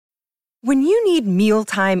When you need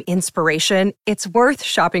mealtime inspiration, it's worth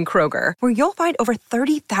shopping Kroger, where you'll find over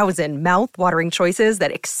 30,000 mouth-watering choices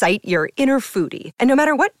that excite your inner foodie. And no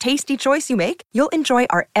matter what tasty choice you make, you'll enjoy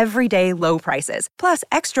our everyday low prices, plus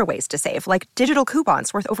extra ways to save, like digital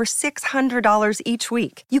coupons worth over $600 each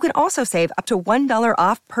week. You can also save up to $1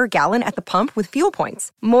 off per gallon at the pump with fuel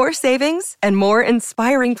points. More savings and more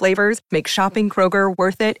inspiring flavors make shopping Kroger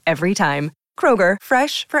worth it every time. Kroger,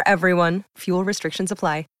 fresh for everyone. Fuel restrictions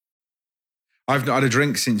apply. I've not had a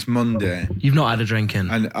drink since Monday. You've not had a drink in?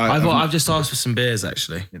 And I've just asked for some beers,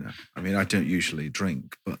 actually. You know, I mean, I don't usually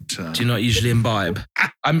drink, but... Do you not usually imbibe?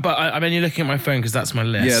 I'm only looking at my phone because that's my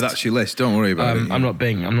list. Yeah, that's your list. Don't worry about it. I'm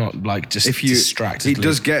not like just distracted.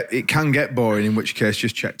 It can get boring, in which case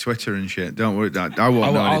just check Twitter and shit. Don't worry, I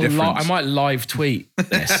won't know any difference. I might live tweet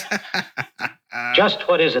this. Just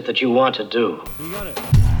what is it that you want to do? You got it.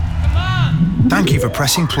 Thank you for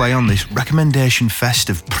pressing play on this recommendation fest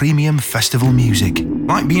of premium festival music.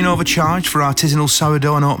 Like being overcharged for artisanal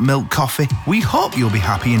sourdough and oat milk coffee? We hope you'll be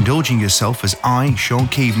happy indulging yourself as I, Sean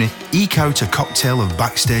Keaveney, eke out a cocktail of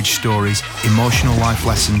backstage stories, emotional life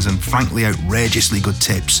lessons and frankly outrageously good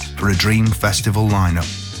tips for a dream festival lineup.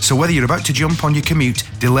 So whether you're about to jump on your commute,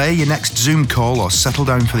 delay your next Zoom call or settle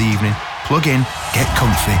down for the evening, plug in, get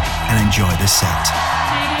comfy and enjoy the set.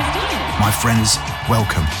 My friends,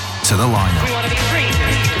 welcome to the lineup.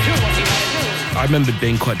 I remembered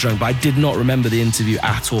being quite drunk, but I did not remember the interview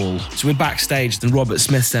at all. So we're backstage, then Robert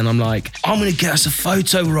Smith's then, I'm like, I'm going to get us a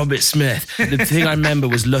photo, Robert Smith. The thing I remember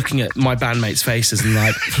was looking at my bandmates' faces and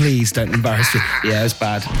like, please don't embarrass me. Yeah, it was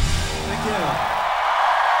bad. Thank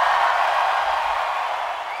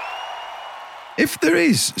you. If there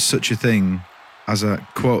is such a thing as a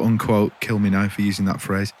quote-unquote, kill me now for using that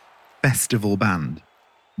phrase, festival band,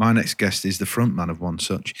 my next guest is the frontman of one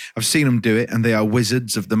such. I've seen them do it, and they are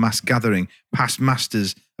wizards of the mass gathering, past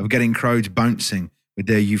masters of getting crowds bouncing with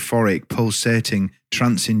their euphoric, pulsating,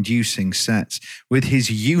 trance-inducing sets. With his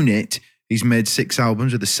unit, he's made 6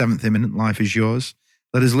 albums with the 7th imminent, Life Is Yours.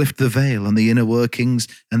 Let us lift the veil on the inner workings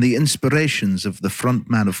and the inspirations of the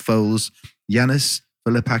frontman of Foals, Yannis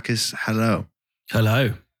Philippakis. Hello.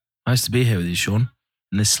 Hello. Nice to be here with you, Sean,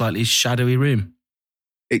 in this slightly shadowy room.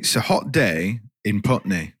 It's a hot day in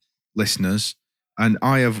Putney, listeners, and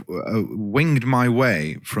I have winged my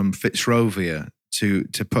way from Fitzrovia to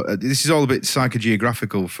put. This is all a bit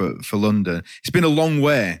psychogeographical for London. It's been a long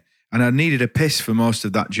way, and I needed a piss for most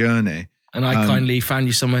of that journey. And I kindly found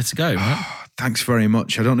you somewhere to go, right? Thanks very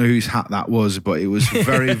much. I don't know whose hat that was, but it was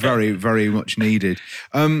very, very, very much needed.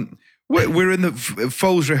 We're in the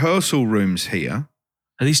Foals rehearsal rooms here.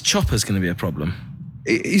 Are these choppers going to be a problem?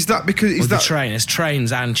 Is that because... Is that the train? It's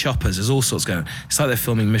trains and choppers. There's all sorts going on. It's like they're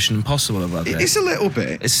filming Mission Impossible above there. It's a little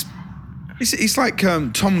bit. It's like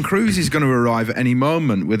Tom Cruise is going to arrive at any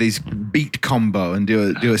moment with his beat combo and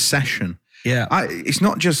do a session. Yeah. It's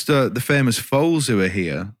not just the famous Foals who are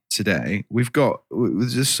here today.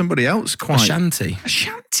 There's somebody else quite...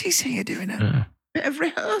 Ashanti's here doing a bit of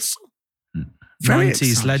rehearsal. Very 90s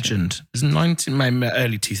exciting. Legend. Isn't maybe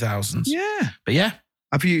early 2000s. Yeah. But yeah.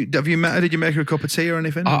 Have you met her? Did you make her a cup of tea or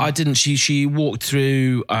anything? I didn't. She walked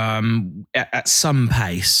through at some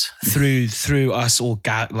pace through us all,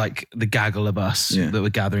 like the gaggle of us that were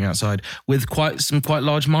gathering outside with quite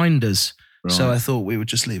large minders. Right. So I thought we would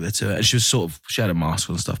just leave her to it. And she had a mask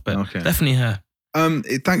and stuff, but definitely her.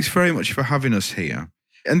 Thanks very much for having us here.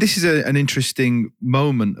 And this is an interesting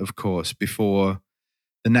moment, of course, before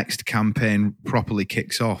the next campaign properly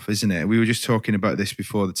kicks off, isn't it? We were just talking about this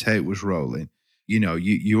before the tape was rolling. You know,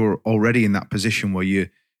 you're already in that position where you,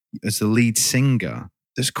 as the lead singer,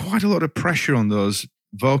 there's quite a lot of pressure on those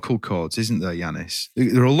vocal cords, isn't there, Yannis?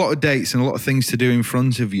 There are a lot of dates and a lot of things to do in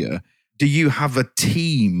front of you. Do you have a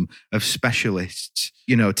team of specialists,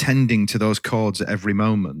 tending to those chords at every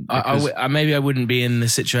moment? Maybe I wouldn't be in the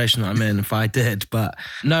situation that I'm in if I did, but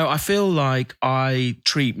no, I feel like I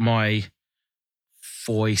treat my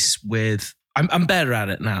voice with... I'm better at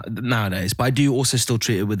it nowadays, but I do also still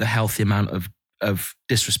treat it with a healthy amount of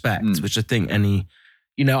disrespect, which I think I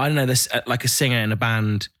don't know, this like a singer in a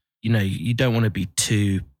band, you don't want to be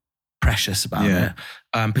too precious about it,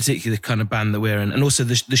 particularly the kind of band that we're in. And also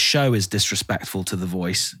the show is disrespectful to the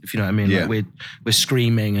voice, if you know what I mean. Yeah. Like we're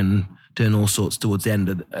screaming and doing all sorts towards the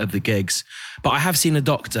end of the gigs. But I have seen a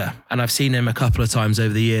doctor, and I've seen him a couple of times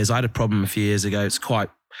over the years. I had a problem a few years ago. It's quite...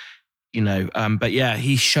 but yeah,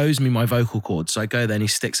 he shows me my vocal cords. So I go there and he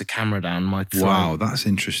sticks a camera down my throat. Wow, that's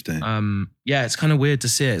interesting. It's kind of weird to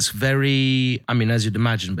see it. It's very, as you'd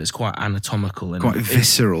imagine, but it's quite anatomical and quite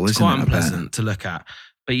visceral, it's isn't it? Quite unpleasant to look at.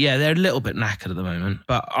 But yeah, they're a little bit knackered at the moment,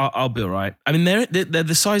 but I'll be all right. I mean, they're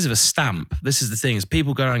the size of a stamp. This is the thing, is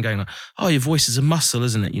people go around going, oh, your voice is a muscle,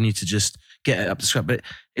 isn't it? You need to just get it up to scratch. But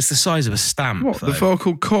it's the size of a stamp. What, though. the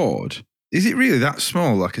vocal cord? Is it really that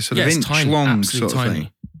small? Like a sort of inch tiny, long sort of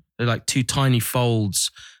thing? They're like two tiny folds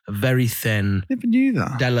of very thin, Never knew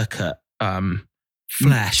that. delicate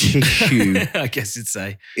flesh. Tissue. I guess you'd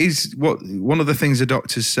say. Is what one of the things the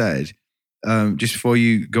doctors said, just before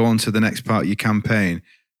you go on to the next part of your campaign,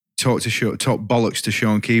 talk bollocks to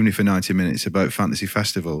Sean Keaveney for 90 minutes about fantasy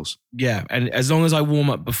festivals. Yeah, and as long as I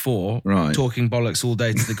warm up before, Right. talking bollocks all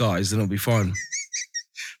day to the guys, then it'll be fine.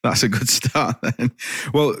 That's a good start then.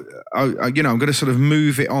 Well, I'm going to sort of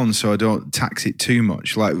move it on so I don't tax it too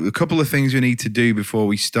much. Like a couple of things we need to do before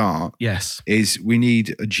we start Yes. is we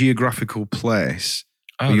need a geographical place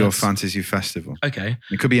for your fantasy festival. Okay.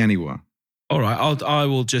 It could be anywhere. All right. I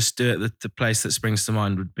will just do it. The place that springs to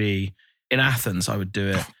mind would be in Athens. I would do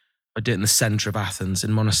it. I'd do it in the centre of Athens,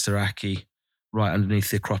 in Monastiraki, right underneath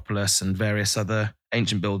the Acropolis and various other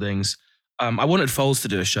ancient buildings. I wanted Foles to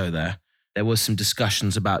do a show there. There was some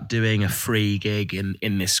discussions about doing a free gig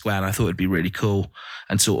in this square, and I thought it'd be really cool.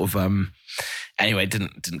 And sort of, anyway, it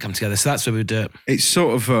didn't come together. So that's where we'd do it. It's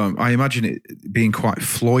sort of, I imagine it being quite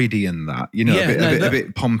Floydian, that, a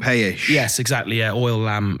bit Pompeiish. Yes, exactly. Yeah, oil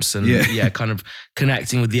lamps and kind of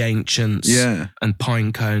connecting with the ancients. Yeah, and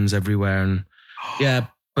pine cones everywhere, and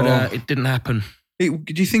but it didn't happen. Do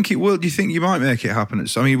you think it will? Do you think you might make it happen?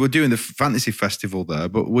 I mean, we're doing the fantasy festival there,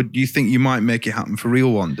 but do you think you might make it happen for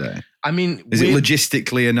real one day? I mean, is it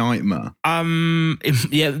logistically a nightmare?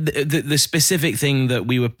 The specific thing that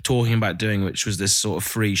we were talking about doing, which was this sort of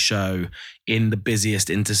free show in the busiest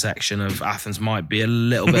intersection of Athens, might be a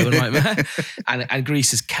little bit of a nightmare. and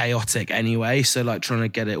Greece is chaotic anyway, so like trying to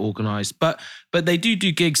get it organised. But they do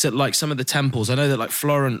gigs at like some of the temples. I know that like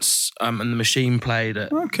Florence and the Machine played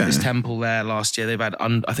at this temple there last year. They've had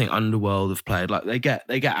I think Underworld have played. Like they get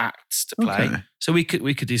acts to play, so we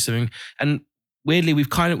could do something. And weirdly, we've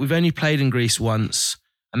only played in Greece once,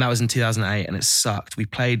 and that was in 2008, and it sucked. We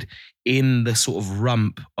played in the sort of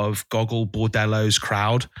rump of Gogol Bordello's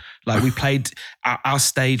crowd. Like we played, our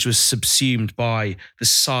stage was subsumed by the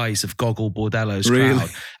size of Gogol Bordello's crowd,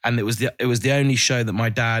 and it was the only show that my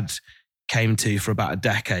dad came to for about a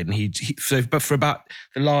decade, and but for about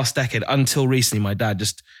the last decade until recently, my dad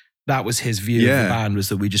that was his view of the band, was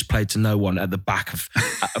that we just played to no one at the back of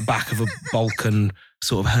a Balkan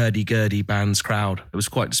sort of hurdy-gurdy band's crowd. It was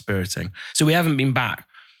quite dispiriting. So we haven't been back,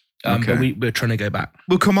 but we're trying to go back.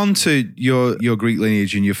 We'll come on to your Greek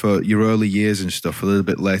lineage and your early years and stuff a little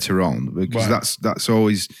bit later on, because that's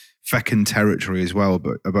always fecund territory as well,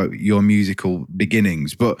 but about your musical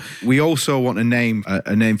beginnings. But we also want a name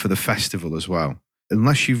for the festival as well.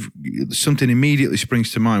 Unless something immediately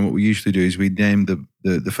springs to mind, what we usually do is we name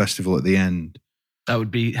the festival at the end. That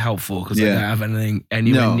would be helpful, because I don't have anything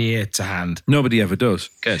anywhere near to hand. Nobody ever does.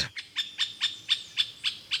 Good.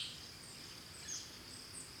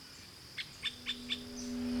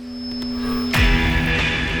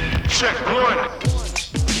 Check one.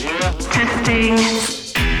 Yeah. Testing.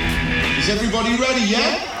 Is everybody ready,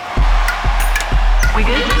 yeah? We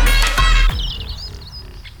good?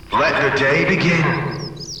 Let the day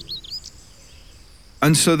begin.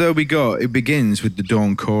 And so there we go. It begins with the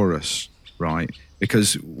Dawn Chorus, right?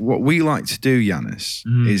 Because what we like to do, Yannis,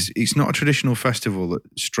 is it's not a traditional festival that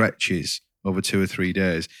stretches over 2 or 3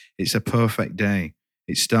 days. It's a perfect day.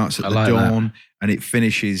 It starts at the dawn and it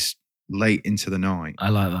finishes late into the night. I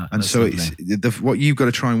like that. And so it's what you've got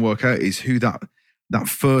to try and work out is who that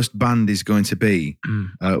first band is going to be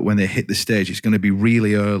when they hit the stage. It's going to be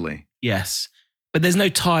really early. Yes. But there's no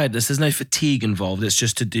tiredness, there's no fatigue involved. It's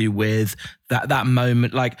just to do with that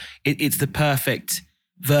moment. Like it's the perfect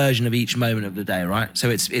version of each moment of the day, right? So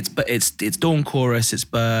it's dawn chorus, it's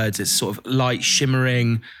birds, it's sort of light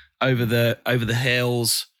shimmering over the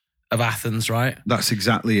hills of Athens, right? That's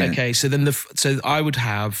exactly it. Okay, so then so I would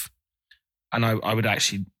have, and I would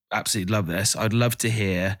actually absolutely love this. I'd love to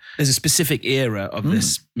hear. There's a specific era of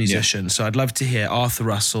this musician, so I'd love to hear Arthur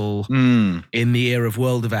Russell in the era of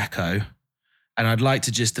World of Echo. And I'd like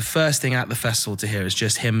to the first thing at the festival to hear is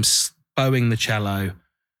just him bowing the cello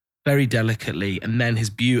very delicately, and then his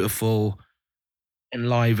beautiful,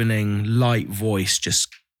 enlivening, light voice just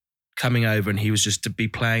coming over, and he was just to be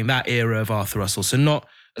playing that era of Arthur Russell. So not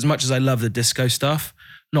as much as I love the disco stuff,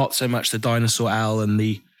 not so much the Dinosaur Owl and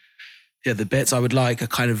the bits. I would like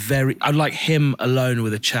I'd like him alone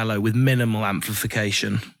with a cello with minimal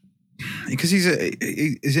amplification. Because he's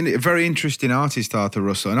a very interesting artist, Arthur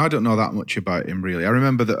Russell, and I don't know that much about him really. I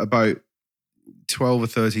remember that about 12 or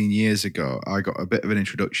 13 years ago, I got a bit of an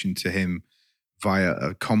introduction to him via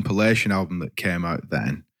a compilation album that came out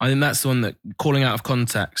then. I think that's the one that Calling Out of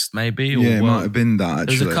Context, maybe. Or, Yeah, it might have been that,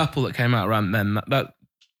 actually. There's a couple that came out around then.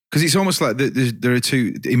 Because it's almost like there are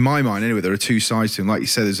two, in my mind anyway, there are two sides to him. Like you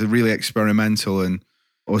said, there's a really experimental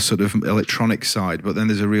or sort of electronic side, but then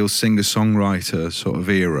there's a real singer-songwriter sort of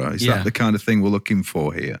era. Is that the kind of thing we're looking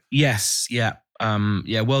for here? Yes, yeah.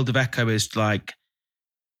 World of Echo is like,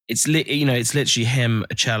 it's literally him,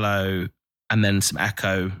 a cello, and then some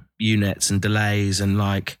echo units and delays, and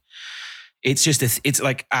like, it's just, it's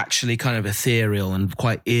like actually kind of ethereal and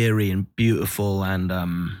quite eerie and beautiful. And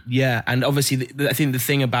and obviously I think the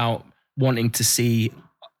thing about wanting to see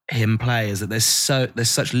him play is that there's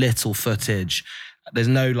such little footage. There's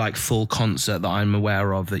no like full concert that I'm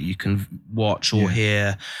aware of that you can watch or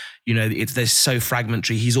hear. You know, there's so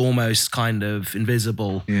fragmentary. He's almost kind of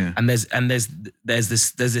invisible. Yeah. And there's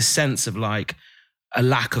this sense of like a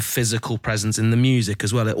lack of physical presence in the music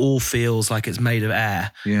as well. It all feels like it's made of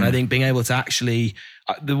air. Yeah. And I think being able to actually,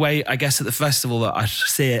 the way I guess at the festival that I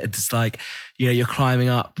see it, it's like, you know, you're climbing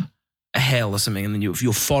up a hill or something, and then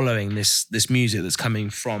you're following this music that's coming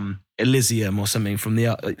from Elysium or something from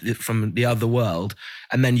the other world,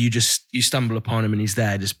 and then you stumble upon him and he's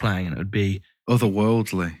there just playing, and it would be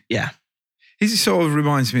otherworldly. Yeah. He sort of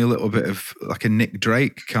reminds me a little bit of like a Nick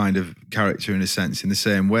Drake kind of character in a sense, in the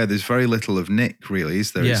same way. There's very little of Nick, really,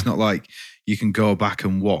 is there? Yeah. It's not like you can go back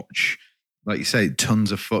and watch, like you say,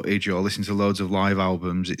 tons of footage or listen to loads of live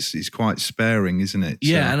albums. It's quite sparing, isn't it?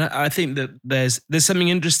 Yeah, so. And I think that there's something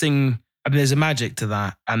interesting. I mean, there's a magic to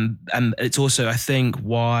that, and it's also, I think,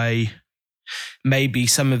 why maybe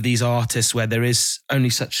some of these artists, where there is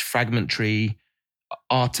only such fragmentary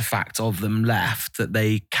artifact of them left, that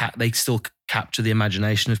they still capture the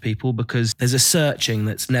imagination of people, because there's a searching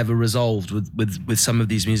that's never resolved with some of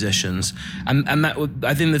these musicians, and that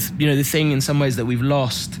I think the thing in some ways that we've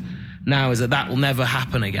lost now is that will never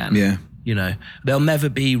happen again. Yeah. You know, there'll never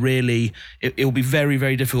be really, it'll be very,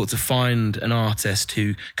 very difficult to find an artist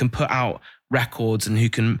who can put out records and who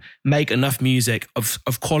can make enough music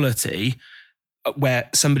of quality where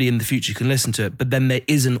somebody in the future can listen to it, but then there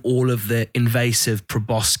isn't all of the invasive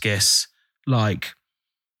proboscis like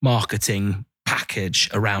marketing package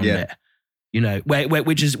around it. You know,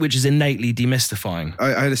 which is innately demystifying.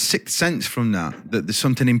 I had a sixth sense from that there's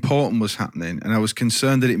something important was happening, and I was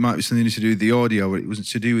concerned that it might be something to do with the audio, but it wasn't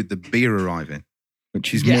to do with the beer arriving,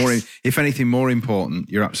 which is more, if anything, more important.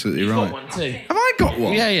 You're absolutely right. Got one too. Have I got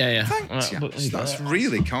one? Yeah. Thanks. Right, that's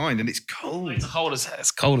really kind, and it's cold. It's cold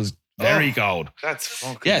as very cold. That's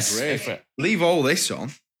fucking great. Yes. Leave all this on.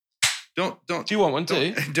 Don't. Do you want one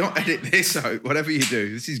too? Don't edit this out. Whatever you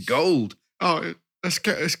do, this is gold. Oh. Let's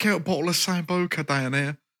get a bottle of Sambuca down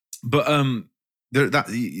here. But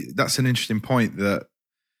that's an interesting point, that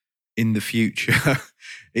in the future,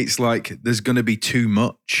 it's like there's going to be too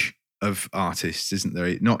much of artists, isn't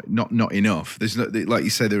there? Not enough. There's no, like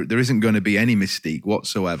you say, there isn't going to be any mystique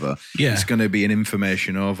whatsoever. Yeah. It's going to be an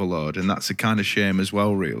information overload, and that's a kind of shame as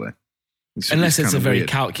well, really. Unless it's a very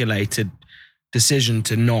calculated decision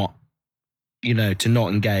to not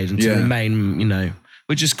engage and to remain,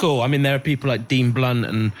 which is cool. I mean, there are people like Dean Blunt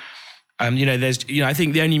and, I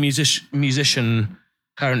think the only musician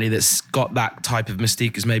currently that's got that type of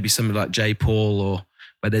mystique is maybe somebody like J. Paul, or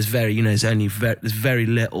where there's very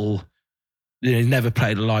little, he's never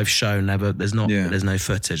played a live show, there's no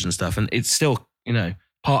footage and stuff. And it's still,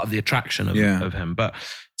 part of the attraction of him, but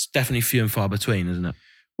it's definitely few and far between, isn't it?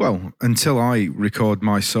 Well, until I record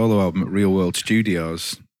my solo album at Real World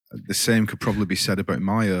Studios, the same could probably be said about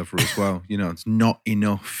my oeuvre as well. It's not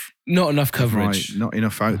enough. Not enough coverage. Not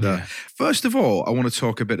enough out there. First of all, I want to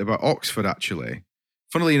talk a bit about Oxford, actually.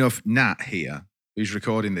 Funnily enough, Nat here, who's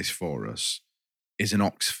recording this for us, is an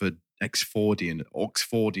Oxfordian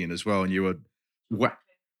as well. And you were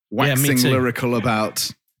waxing lyrical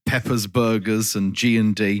about Pepper's Burgers and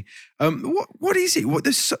G&D. What is it?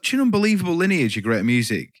 There's such an unbelievable lineage of great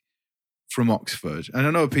music from Oxford, and I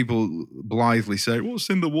know people blithely say, "What's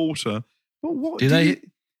in the water?" But what's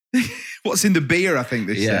in the beer? I think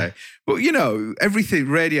they say. But everything: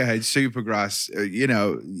 Radiohead, Supergrass,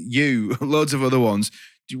 loads of other ones.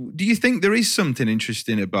 Do you think there is something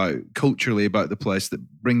interesting culturally about the place that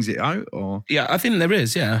brings it out? Or I think there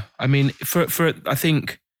is. Yeah, I mean, for I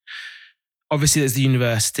think. Obviously, there's the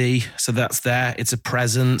university, so that's there. It's a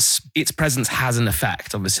presence. Its presence has an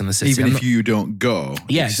effect, obviously, in the city. Even if you don't go,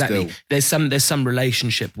 exactly. There's some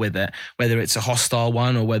relationship with it, whether it's a hostile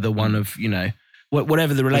one or whether one of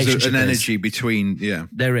whatever the relationship is. There's an energy between,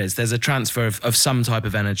 There is. There's a transfer of some type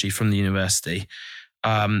of energy from the university.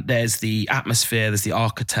 There's the atmosphere. There's the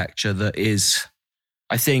architecture that is,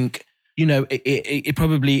 I think. it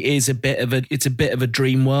probably is a bit of a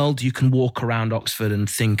dream world. You can walk around Oxford and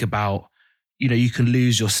think about, you can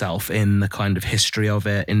lose yourself in the kind of history of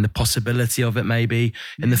it, in the possibility of it, maybe,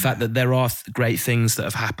 in the fact that there are great things that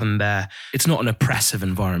have happened there. It's not an oppressive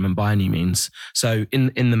environment by any means. So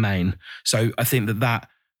in the main, so I think that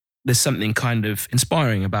there's something kind of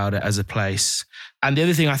inspiring about it as a place. And the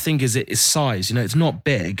other thing I think is size. It's not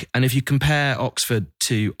big. And if you compare Oxford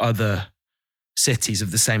to other cities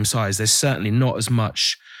of the same size, there's certainly not as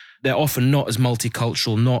much. They're often not as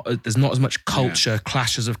multicultural. There's not as much culture,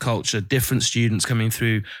 clashes of culture, different students coming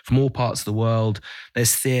through from all parts of the world.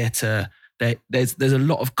 There's theatre. There's a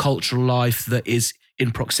lot of cultural life that is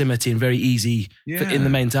in proximity and very easy in the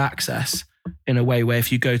main to access, in a way where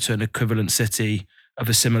if you go to an equivalent city of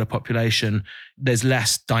a similar population, there's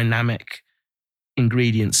less dynamic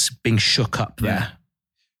ingredients being shook up there.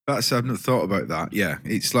 I've not thought about that. Yeah,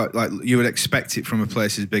 it's like you would expect it from a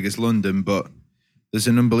place as big as London, but there's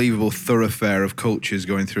an unbelievable thoroughfare of cultures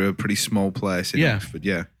going through a pretty small place in Oxford.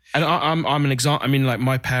 Yeah. And I'm an example. I mean, like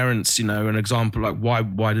my parents, an example, like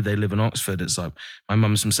why did they live in Oxford? It's like my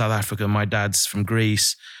mum's from South Africa, my dad's from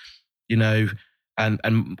Greece,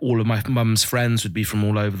 and all of my mum's friends would be from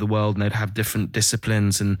all over the world, and they'd have different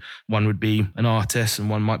disciplines, and one would be an artist and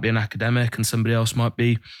one might be an academic and somebody else might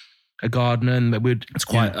be a gardener, and it's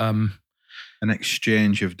quite an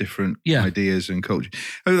exchange of different ideas and culture.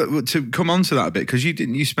 To come on to that a bit, because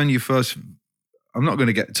you spend your first, I'm not going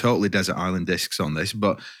to get totally desert island discs on this,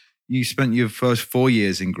 but you spent your first 4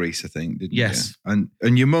 years in Greece, I think, didn't you? Yes. And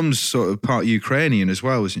your mum's sort of part Ukrainian as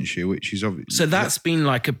well, isn't she? Which is obviously... So that's been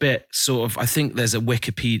like a bit sort of, I think there's a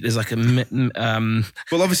Wikipedia, there's like a...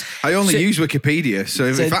 well, obviously, I only use Wikipedia, so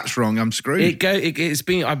if that's wrong, I'm screwed. It's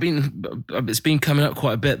been coming up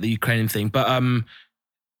quite a bit, the Ukrainian thing, but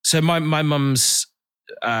so my mum's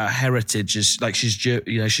heritage is like she's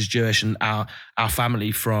Jewish, and our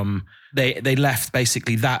family from they left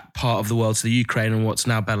basically that part of the world to the Ukraine and what's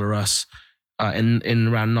now Belarus in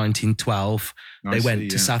around 1912. They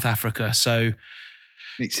went to South Africa, so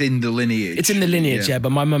it's in the lineage. It's in the lineage, yeah. But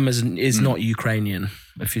my mum is not Ukrainian,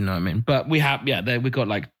 if you know what I mean. But we have, we've got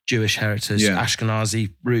like Jewish heritage,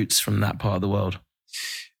 Ashkenazi roots from that part of the world.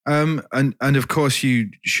 And of course you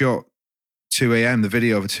shot 2 a.m., the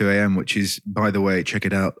video of 2 a.m., which is, by the way, check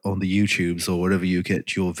it out on the YouTubes or wherever you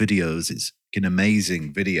get your videos. It's an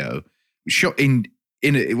amazing video. Shot in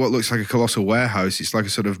what looks like a colossal warehouse. It's like a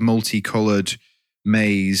sort of multicolored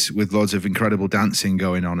maze with lots of incredible dancing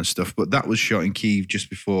going on and stuff. But that was shot in Kyiv just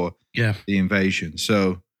before the invasion.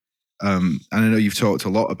 So, and I know you've talked a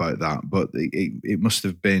lot about that, but it must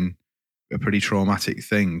have been a pretty traumatic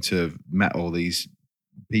thing to have met all these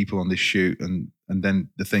people on this shoot and then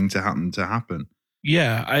the thing to happen.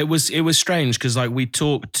 Yeah, it was strange because like we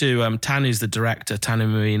talked to Tanu's the director, Tanu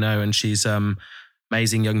Marino, and she's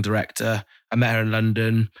amazing young director. I met her in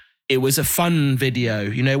London. It was a fun video,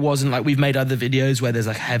 it wasn't like we've made other videos where there's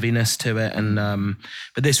like heaviness to it, and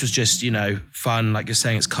but this was just fun. Like you're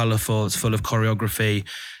saying, it's colourful, it's full of choreography,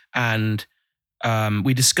 and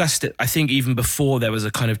we discussed it. I think even before there was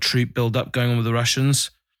a kind of troop build up going on with the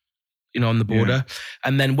Russians, on the border. Yeah.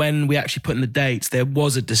 And then when we actually put in the dates, there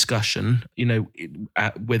was a discussion,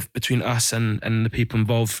 between us and the people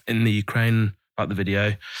involved in the Ukraine about the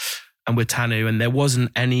video and with Tanu. And there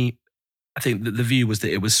wasn't any, I think that the view was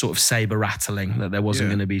that it was sort of saber rattling, that there wasn't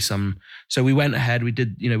going to be some. So we went ahead, we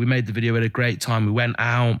did, we made the video, we had a great time. We went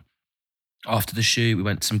out after the shoot, we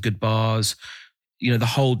went to some good bars. The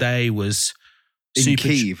whole day was in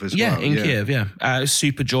Kyiv as well. Yeah, in Kyiv, it was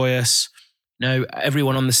super joyous.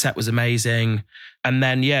 Everyone on the set was amazing. And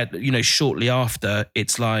then, shortly after,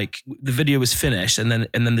 it's like the video was finished, and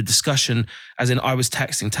then the discussion, as in I was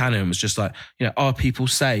texting Tanu and was just like, are people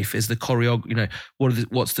safe? Is the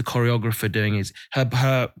what's the choreographer doing? Is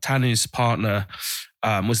her Tanu's partner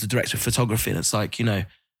was the director of photography, and it's like,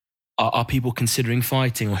 are people considering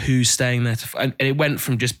fighting, or who's staying there? And it went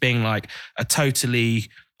from just being like a totally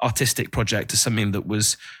artistic project to something that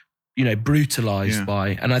was brutalized by,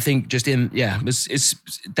 and I think just it's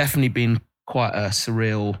definitely been quite a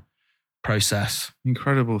surreal process.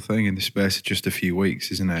 Incredible thing in the space of just a few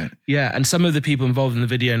weeks, isn't it? Yeah, and some of the people involved in the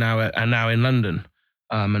video now are now in London,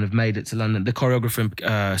 and have made it to London. The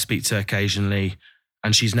choreographer speaks to her occasionally,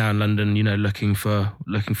 and she's now in London, looking for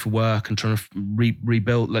work and trying to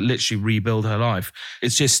literally rebuild her life.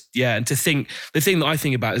 It's just, and to think, the thing that I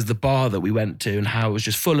think about is the bar that we went to and how it was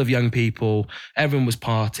just full of young people. Everyone was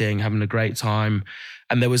partying, having a great time.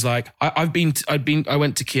 And there was like, I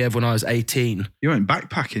went to Kiev when I was 18. You went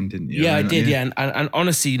backpacking, didn't you? Yeah, I did. Yeah. And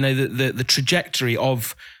honestly, the trajectory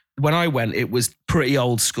of when I went, it was pretty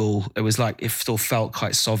old school. It was like, it still felt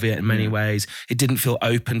quite Soviet in many ways. It didn't feel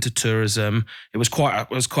open to tourism. It was quite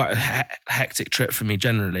a hectic trip for me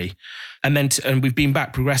generally. And then, and we've been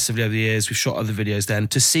back progressively over the years. We've shot other videos then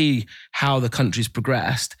to see how the country's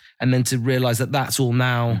progressed, and then to realize that that's all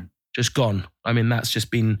now just gone. I mean, that's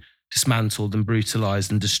just been dismantled and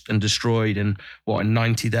brutalized and destroyed in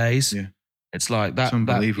 90 days. Yeah. It's like that. It's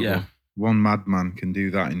unbelievable. Yeah. One madman can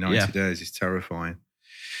do that in 90 days. It's terrifying.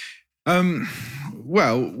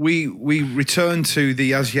 Well, we returned to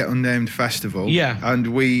the As Yet Unnamed Festival. Yeah.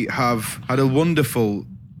 And we have had a wonderful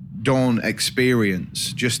dawn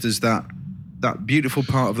experience, just as that beautiful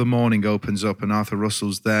part of the morning opens up and Arthur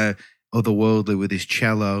Russell's there, otherworldly with his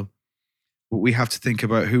cello. But we have to think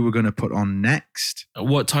about who we're going to put on next.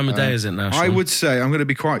 What time of day is it now, Sean? I would say, I'm going to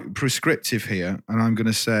be quite prescriptive here, and I'm going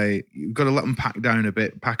to say you've got to let them pack down a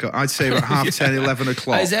bit, pack up. I'd say about 10:30, 11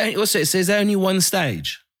 o'clock. Is there only one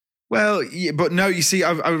stage? Well, yeah, but no, you see,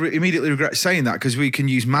 I immediately regret saying that, because we can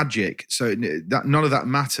use magic, so that none of that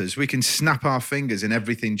matters. We can snap our fingers and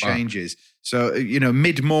everything changes. So,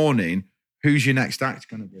 mid-morning, who's your next act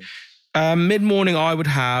going to be? Mid-morning, I'd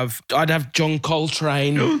have John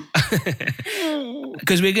Coltrane.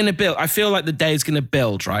 Because we're going to build, I feel like the day is going to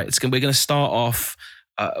build, right? We're going to start off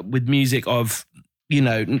with music of,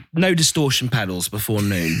 no distortion pedals before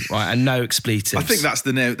noon, right? And no expletives. I think that's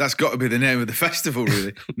the name. That's got to be the name of the festival,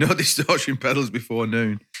 really. No distortion pedals before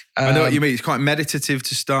noon. I know what you mean. It's quite meditative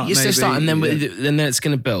to start. Yes, to start, and then then it's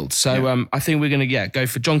going to build. So I think we're going to go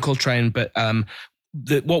for John Coltrane. But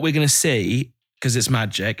what we're going to see, because it's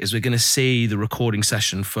magic, is we're going to see the recording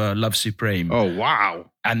session for Love Supreme. Oh wow!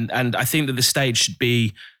 And I think that the stage should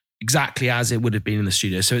be exactly as it would have been in the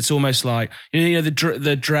studio. So it's almost like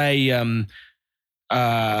the Dre.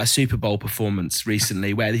 Super Bowl performance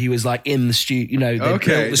recently where he was like in the studio, built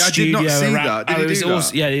the studio I did not see around. that. Did he do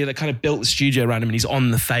that? Yeah, they kind of built the studio around him, and he's on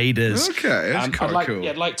the faders. Okay, that's quite cool.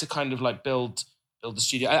 Yeah, I'd like to kind of like build the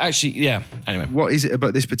studio. Actually, yeah. Anyway, what is it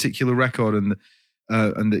about this particular record and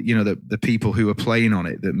the people who are playing on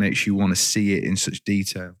it that makes you want to see it in such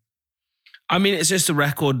detail? I mean, it's just a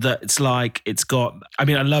record that it's like it's got. I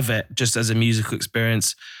mean, I love it just as a musical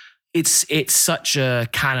experience. It's such a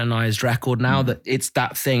canonized record now that it's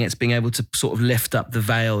that thing. It's being able to sort of lift up the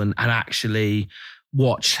veil and actually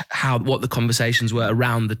watch what the conversations were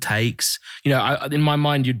around the takes. In my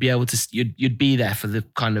mind, you'd be able to you'd be there for the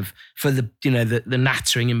kind of the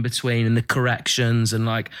nattering in between and the corrections and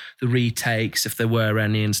like the retakes if there were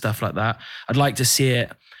any and stuff like that. I'd like to see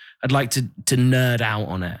it. I'd like to nerd out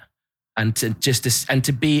on it and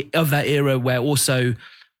to be of that era where also,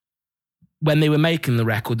 when they were making the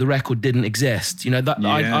record didn't exist.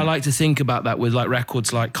 I like to think about that with like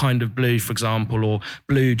records like Kind of Blue, for example, or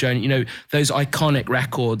Blue Journey, those iconic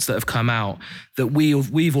records that have come out that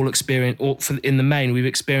we've all experienced, or in the main, we've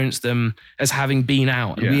experienced them as having been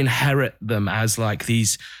out, and we inherit them as like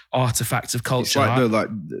these artifacts of culture. It's like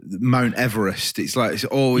Mount Everest. It's like it's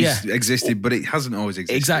always existed, but it hasn't always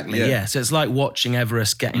existed. Exactly, yeah. So it's like watching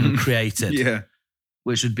Everest getting created. Yeah.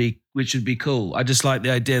 Which would be cool. I just like the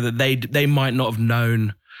idea that they might not have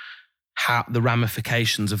known how the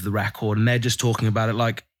ramifications of the record, and they're just talking about it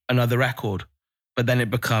like another record. But then it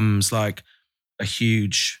becomes like a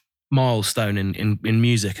huge milestone in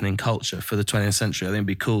music and in culture for the 20th century. I think it'd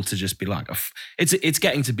be cool to just be like it's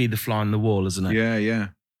getting to be the fly on the wall, isn't it? Yeah, yeah.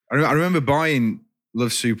 I remember buying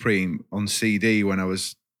Love Supreme on CD when I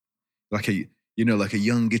was like a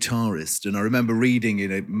young guitarist, and I remember reading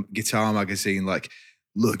in a guitar magazine like,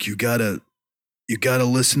 look, you gotta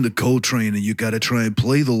listen to Coltrane and you gotta try and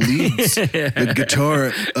play the leads, the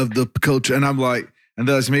guitar of the Coltrane. And I'm like, and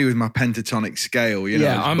there's me with my pentatonic scale,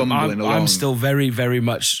 bumbling along. I'm still very, very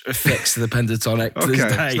much affixed to the pentatonic to this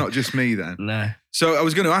day. It's not just me then. No. So I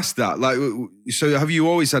was going to ask that, like, so have you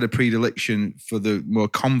always had a predilection for the more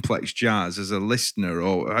complex jazz as a listener,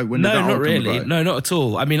 or when did that not really. About? No, not at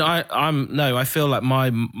all. I mean, I feel like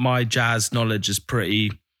my jazz knowledge is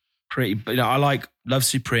pretty. I like Love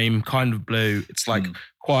Supreme, Kind of Blue. It's like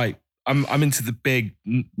quite. I'm into the big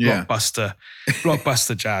blockbuster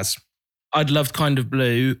jazz. I'd loved Kind of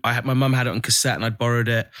Blue. My mum had it on cassette and I'd borrowed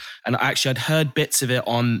it. And actually I'd heard bits of it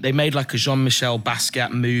they made like a Jean-Michel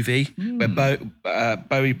Basquiat movie where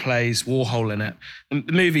Bowie plays Warhol in it. And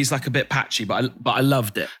the movie's like a bit patchy, but I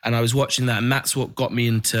loved it. And I was watching that, and that's what got me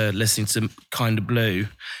into listening to Kind of Blue.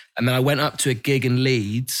 And then I went up to a gig in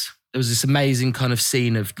Leeds. There was this amazing kind of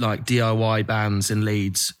scene of like DIY bands in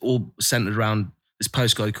Leeds, all centered around this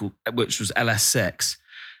postcode which was LS6.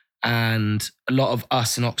 And a lot of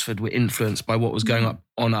us in Oxford were influenced by what was going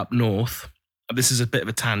on up north. This is a bit of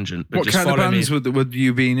a tangent. But what kind of bands were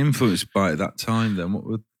you being influenced by at that time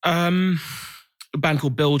then? A band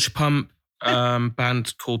called Bilge Pump,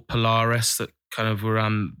 band called Polaris that kind of were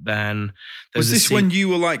around then. Was this when you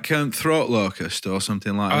were like Throat Locust or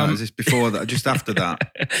something like that? Is this before that? Just after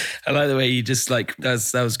that? I like the way you just like,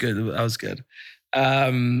 that was good. That was good.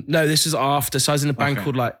 No, this was after. So I was in a band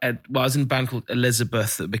called I was in a band called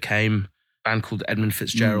Elizabeth that became a band called Edmund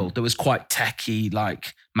Fitzgerald that was quite techie,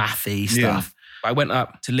 like mathy stuff. Yeah. I went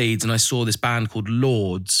up to Leeds and I saw this band called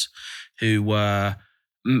Lords, who were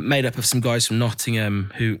made up of some guys from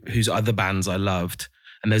Nottingham whose other bands I loved.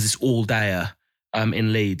 And there's this all-dayer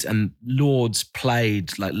in Leeds, and Lords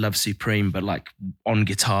played like Love Supreme, but like on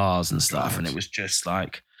guitars and stuff. And it was just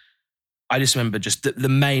like, I just remember just the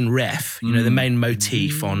main riff, the main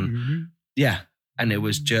motif on, and it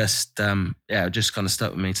was just, it just kind of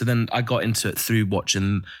stuck with me. So then I got into it through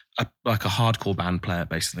watching a hardcore band play it,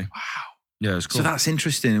 basically. Wow. Yeah, it was cool. So that's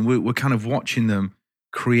interesting. And we're kind of watching them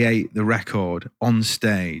create the record on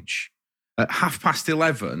stage at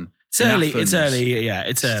 11:30. It's early. Yeah,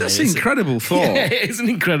 it's early. That's an incredible thought. Yeah, it's an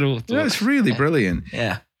incredible thought. Yeah, it's really brilliant.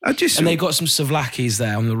 Yeah. And they got some Souvlakis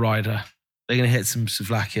there on the rider. They're going to hit some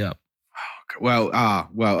Souvlaki up. Well,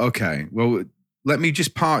 okay. Well, let me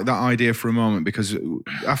just park that idea for a moment, because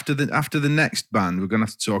after the next band, we're going to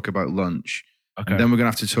have to talk about lunch. Okay. And then we're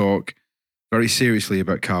going to have to talk very seriously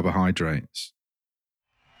about carbohydrates.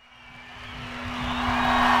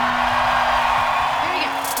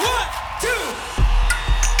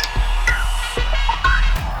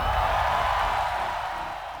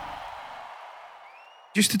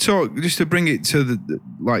 Just to bring it to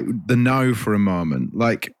the now for a moment.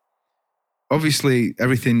 Like, obviously,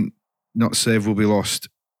 everything not saved will be lost.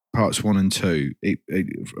 Parts 1 and 2.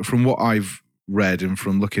 From what I've read and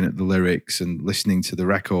from looking at the lyrics and listening to the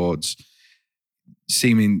records,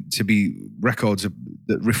 seeming to be records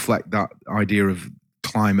that reflect that idea of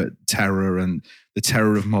climate terror and the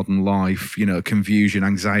terror of modern life. Confusion,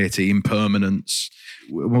 anxiety, impermanence.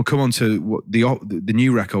 We'll come on to what the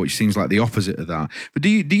new record, which seems like the opposite of that. But do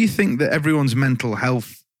you think that everyone's mental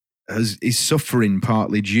health is suffering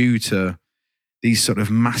partly due to these sort of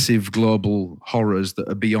massive global horrors that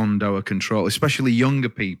are beyond our control, especially younger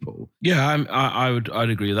people? Yeah, I'd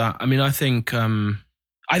agree with that. I mean, I think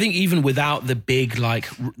even without the big, like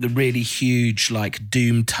the really huge, like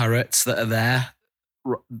doom turrets that are there,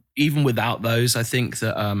 even without those, I think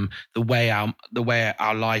that the way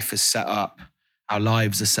our life is set up. Our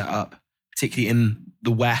lives are set up, particularly in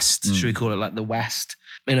the West, should we call it like the West,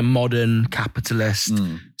 in a modern capitalist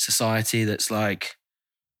society that's like,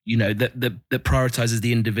 that prioritizes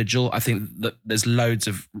the individual. I think that there's loads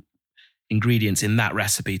of ingredients in that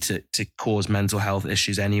recipe to cause mental health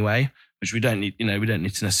issues anyway, which we don't need to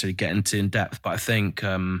necessarily get into in depth. But I think,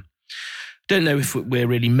 don't know if we're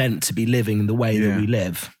really meant to be living the way that we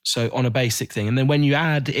live. So on a basic thing. And then when you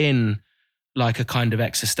add in like a kind of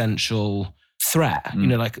existential threat,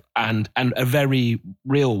 and a very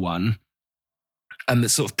real one, and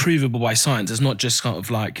that's sort of provable by science. It's not just kind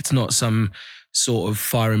of like, it's not some sort of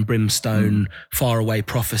fire and brimstone, far away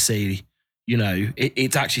prophecy.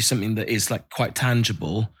 It's actually something that is like quite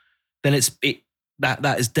tangible. Then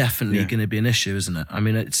that is definitely going to be an issue, isn't it? I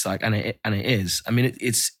mean, it's like, and it is. I mean,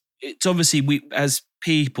 it's obviously we as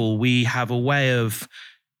people we have a way of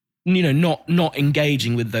not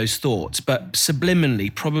engaging with those thoughts, but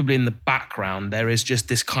subliminally, probably in the background, there is just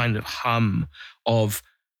this kind of hum of,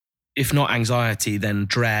 if not anxiety, then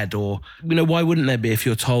dread, or, why wouldn't there be if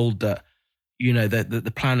you're told that, that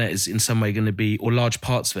the planet is in some way going to be, or large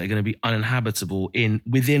parts of it are going to be uninhabitable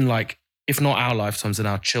within like, if not our lifetimes and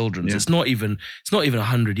our children's. Yeah. It's not even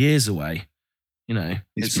 100 years away,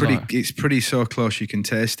 It's pretty so close you can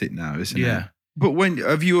taste it now, isn't it? Yeah. But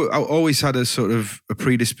have you always had a sort of a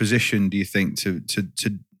predisposition, do you think, to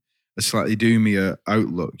a slightly doomier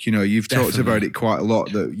outlook? You've talked about it quite a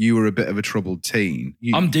lot, that you were a bit of a troubled teen.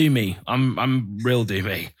 I'm doomy. I'm real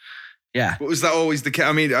doomy. Yeah. But was that always the case?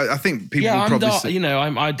 I mean, I think people would probably say...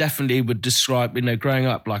 I definitely would describe, growing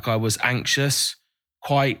up, like I was anxious,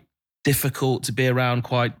 quite difficult to be around,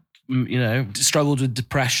 quite... struggled with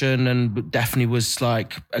depression, and definitely was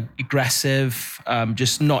like aggressive.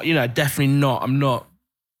 Just not, definitely not. I'm not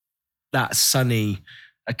that sunny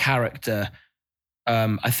a character.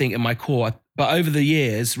 I think in my core, but over the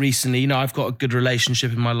years, recently, I've got a good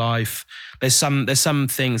relationship in my life. There's some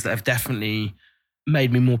things that have definitely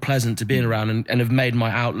made me more pleasant to being around, and have made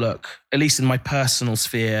my outlook, at least in my personal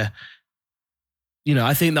sphere.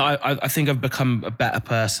 I think that I think I've become a better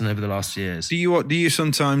person over the last years. Do you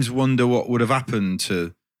sometimes wonder what would have happened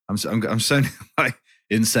to? I'm sounding like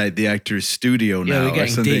inside the actor's studio now, we're getting or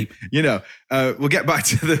something. Deep. We'll get back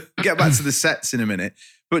to the sets in a minute.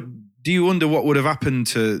 But Do you wonder what would have happened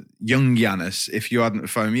to young Yannis if you hadn't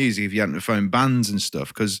found music, if you hadn't found bands and stuff?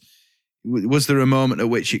 Because was there a moment at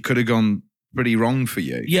which it could have gone pretty wrong for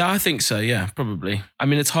you? Yeah, I think so. Yeah, probably. I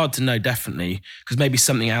mean, it's hard to know definitely because maybe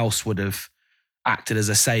something else would have acted as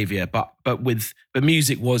a savior. But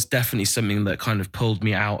music was definitely something that kind of pulled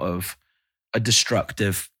me out of a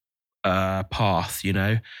destructive path. You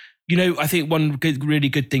know, I think one really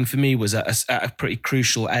good thing for me was at a pretty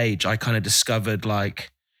crucial age, I kind of discovered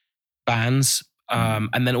like bands,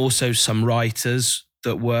 and then also some writers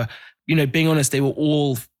that were, being honest, they were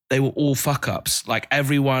all fuck ups. Like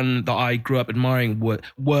everyone that I grew up admiring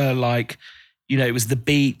were like, it was the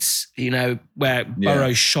Beats, where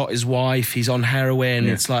Burroughs shot his wife, he's on heroin.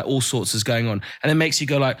 It's like all sorts is going on. And it makes you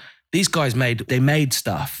go like, these guys made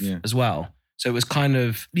stuff as well. So it was kind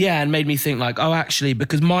of, and made me think like, oh, actually,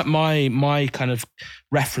 because my kind of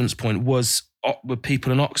reference point was with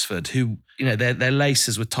people in Oxford who, their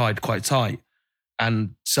laces were tied quite tight.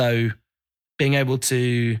 And so being able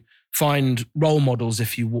to find role models,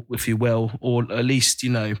 if you will, or at least,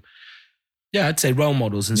 I'd say role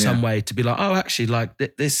models in some way to be like, oh, actually, like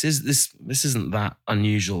this isn't that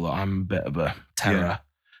unusual that I'm a bit of a terror. Yeah.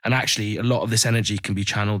 And actually a lot of this energy can be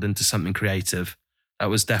channeled into something creative. That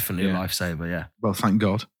was definitely a lifesaver, yeah. Well, thank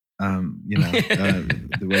God. The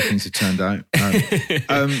way things have turned out. I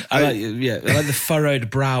like the furrowed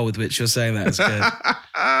brow with which you're saying that. It's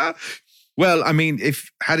good. Well, I mean,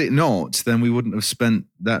 had it not, then we wouldn't have spent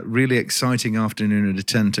that really exciting afternoon at a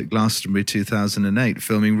tent at Glastonbury 2008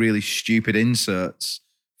 filming really stupid inserts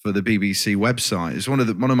for the BBC website. It's one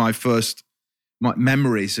of my first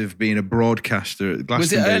memories of being a broadcaster at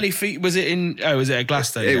Glastonbury. Was it at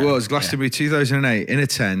Glastonbury? It was Glastonbury 2008 in a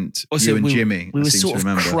tent. Also, and Jimmy. We were sort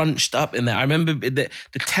of crunched up in there. I remember the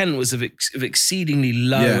tent was of exceedingly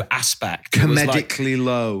low aspect. Comedically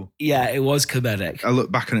low. Yeah, it was comedic. I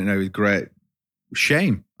look back on it now with great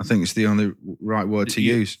shame. I think it's the only right word to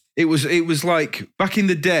use. It was like back in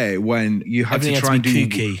the day when you had to try and do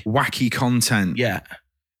wacky content. Yeah.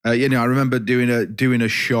 I remember doing a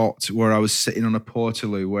shot where I was sitting on a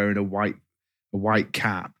portaloo wearing a white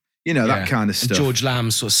cap. That kind of stuff. And George Lamb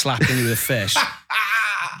sort of slapping you with a fish.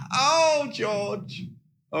 Oh, George.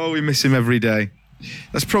 Oh, we miss him every day.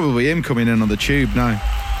 That's probably him coming in on the tube now.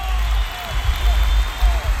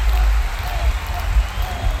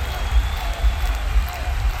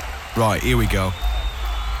 Right, here we go.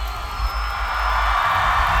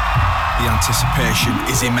 The anticipation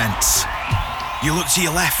is immense. You look to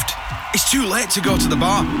your left. It's too late to go to the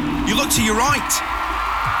bar. You look to your right.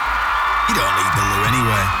 You don't need the loo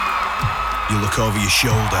anyway. You look over your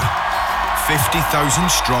shoulder. 50,000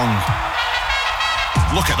 strong.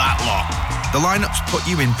 Look at that lot. The lineups put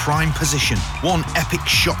you in prime position. One epic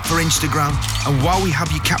shot for Instagram. And while we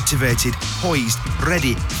have you captivated, poised,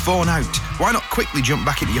 ready, phone out, why not quickly jump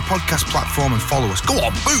back into your podcast platform and follow us? Go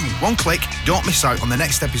on, boom, one click. Don't miss out on the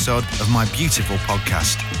next episode of my beautiful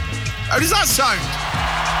podcast. How does that sound?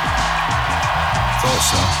 Thought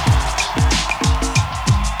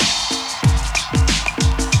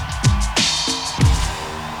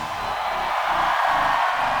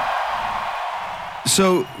so.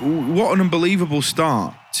 So, what an unbelievable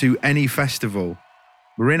start to any festival.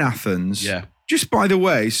 We're in Athens. Yeah. Just by the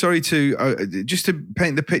way, sorry to just to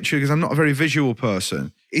paint the picture because I'm not a very visual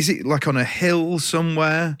person. Is it like on a hill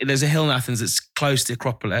somewhere? There's a hill in Athens that's close to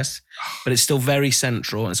Acropolis, but it's still very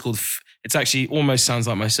central. And it's actually almost sounds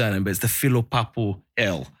like my surname, but it's the Philippakis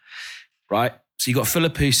Hill, right? So you got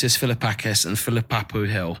Philippakis, and Philippakis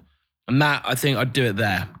Hill. And that, I think I'd do it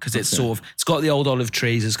there because it's it's got the old olive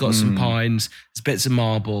trees, it's got some pines, there's bits of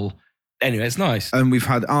marble. Anyway, it's nice. And we've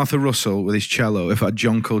had Arthur Russell with his cello. We've had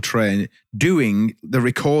John Coltrane doing the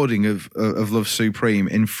recording of Love Supreme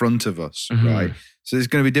in front of us, right? So it's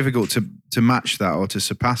going to be difficult to match that or to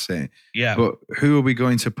surpass it. Yeah. But who are we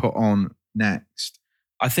going to put on next?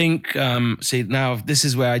 I think, now this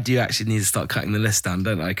is where I do actually need to start cutting the list down,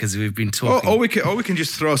 don't I? Because we've been talking. Or we can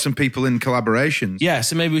just throw some people in collaborations. Yeah,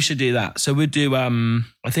 so maybe we should do that. So we'll do,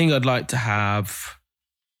 I think I'd like to have...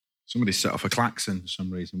 Somebody set off a klaxon for some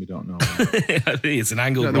reason. We don't know. I think it's an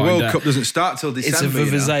angle the grinder. World Cup doesn't start till December.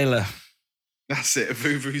 It's a vuvuzela. That's it, a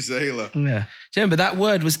vuvuzela. Yeah. Do you remember that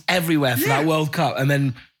word was everywhere for that World Cup and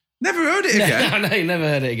then... Never heard it again. I know, you never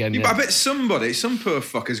heard it again. Yeah, but I bet some poor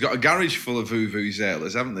fucker's got a garage full of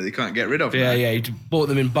vuvuzelas, haven't they? They can't get rid of them. Yeah, you bought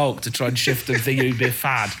them in bulk to try and shift them, thinking it'd be a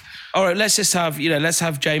fad. All right, let's just have,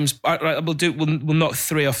 James. Right, we'll knock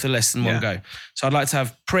three off the list in one go. So I'd like to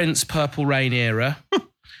have Prince, Purple Rain era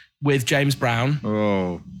with James Brown.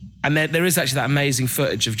 Oh. And there is actually that amazing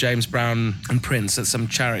footage of James Brown and Prince at some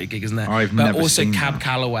charity gig, isn't there? I've never also seen Cab that.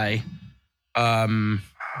 Calloway.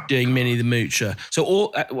 doing Minnie the Moocher.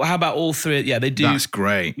 So how about all three? Yeah, they do. That's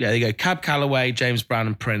great. Yeah, they go Cab Calloway, James Brown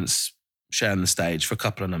and Prince sharing the stage for a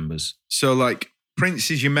couple of numbers. So like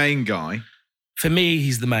Prince is your main guy. For me,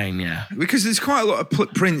 he's the main, yeah. Because there's quite a lot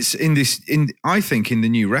of Prince I think in the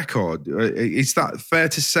new record. Is that fair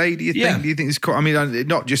to say, do you think? Yeah. Do you think it's quite, I mean,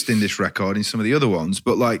 not just in this record, in some of the other ones,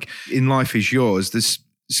 but like in Life Is Yours, there's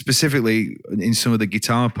specifically in some of the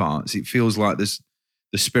guitar parts, it feels like there's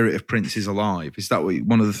the spirit of Prince is alive. Is that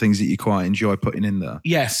one of the things that you quite enjoy putting in there?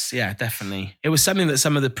 Yes, yeah, definitely. It was something that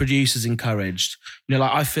some of the producers encouraged. You know,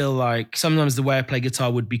 like I feel like sometimes the way I play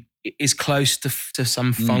guitar is close to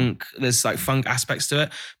some funk. There's like funk aspects to it,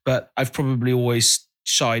 but I've probably always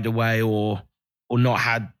shied away or not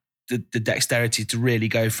had the dexterity to really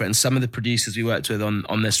go for it. And some of the producers we worked with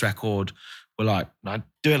on this record were like, "I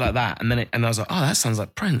do it like that," and I was like, "Oh, that sounds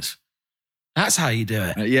like Prince. That's how you do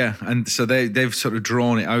it." Yeah, and so they've sort of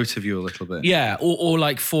drawn it out of you a little bit. Yeah, or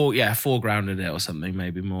like foregrounded it or something,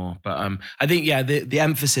 maybe more. But I think the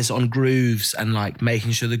emphasis on grooves and like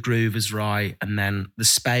making sure the groove is right, and then the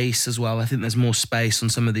space as well. I think there's more space on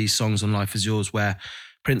some of these songs on Life Is Yours where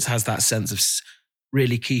Prince has that sense of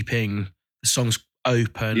really keeping the songs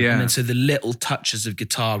open, and then so the little touches of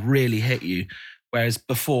guitar really hit you, whereas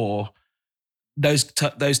before. Those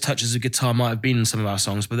touches of guitar might have been in some of our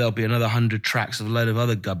songs, but there'll be another 100 tracks of a load of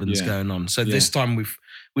other gubbins going on. So this time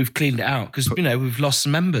we've cleaned it out because we've lost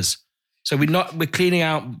some members. So we're cleaning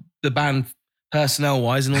out the band personnel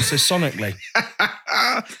wise and also sonically.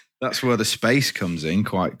 That's where the space comes in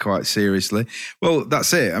quite seriously. Well,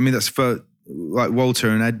 that's it. I mean, that's for like Walter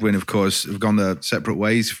and Edwin, of course, have gone their separate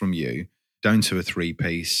ways from you down to a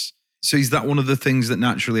 3-piece. So is that one of the things that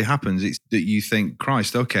naturally happens? It's that you think,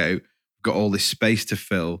 Christ, okay, got all this space to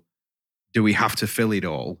fill. Do we have to fill it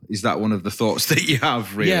all? Is that one of the thoughts that you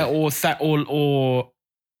have, really? Yeah, or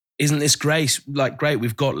isn't this great? Like, great,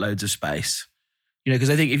 we've got loads of space. You know,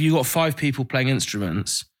 because I think if you've got 5 people playing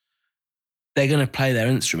instruments, they're going to play their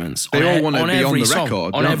instruments. They all want to be on the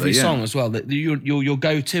record, on every they? song as well. That your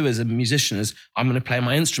go-to as a musician is, I'm going to play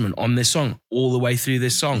my instrument on this song all the way through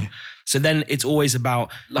this song. Yeah. So then it's always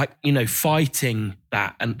about like, you know, fighting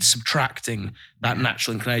that and subtracting that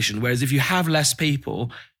natural inclination. Whereas if you have less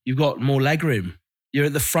people, you've got more leg room. You're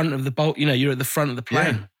at the front of the bolt, you know, you're at the front of the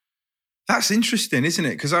plane. Yeah. That's interesting, isn't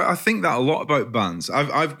it? Because I think that a lot about bands.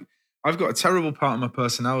 I've got a terrible part of my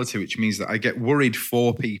personality, which means that I get worried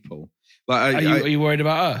for people. Like, are you worried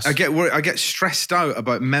about us? I get worried. I get stressed out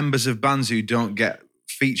about members of bands who don't get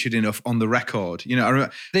featured enough on the record. You know,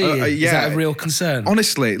 is that a real concern?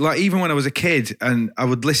 Honestly, like even when I was a kid and I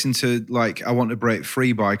would listen to like I Want to Break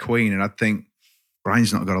Free by Queen and I'd think,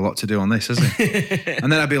 Brian's not got a lot to do on this, has he?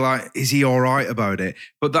 And then I'd be like, is he all right about it?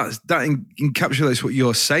 But that encapsulates what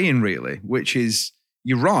you're saying really, which is,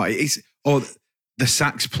 you're right. Or the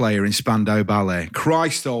sax player in Spandau Ballet.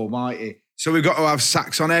 Christ almighty. So we've got to have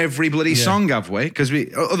sax on every bloody song, have we? Because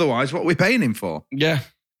otherwise, what are we paying him for? Yeah.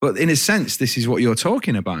 But in a sense, this is what you're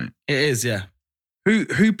talking about. It is, yeah.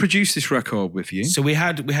 Who produced this record with you? So we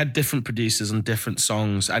had different producers on different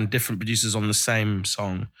songs and different producers on the same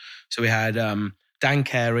song. So we had Dan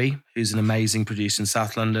Carey, who's an amazing producer in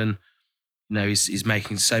South London. You know, he's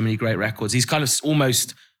making so many great records. He's kind of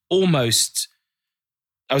almost.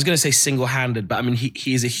 I was going to say single-handed, but I mean,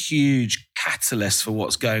 he is a huge catalyst for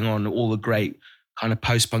what's going on, all the great kind of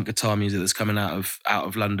post-punk guitar music that's coming out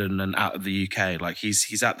of London and out of the UK. Like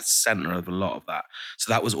he's at the center of a lot of that.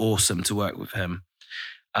 So that was awesome to work with him.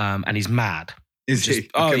 And he's mad. Is he?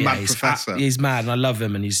 Like a mad professor? He's mad, and I love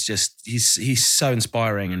him. And he's so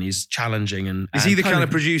inspiring, and he's challenging. And is he the kind of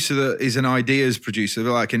producer that is an ideas producer,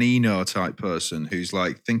 like an Eno type person who's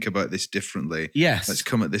like, think about this differently? Yes, let's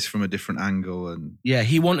come at this from a different angle. And yeah,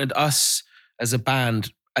 he wanted us as a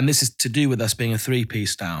band, and this is to do with us being a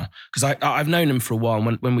 3-piece now. Because I've known him for a while.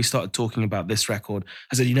 When we started talking about this record,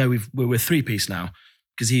 I said, you know, we're a 3-piece now,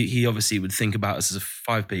 because he obviously would think about us as a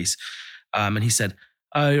 5-piece, and he said,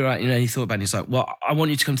 oh, right. You know, he thought about it. He's like, well, I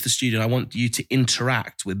want you to come to the studio and I want you to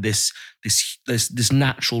interact with this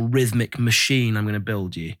natural rhythmic machine I'm going to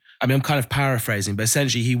build you. I mean, I'm kind of paraphrasing, but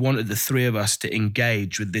essentially he wanted the 3 of us to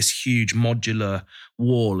engage with this huge modular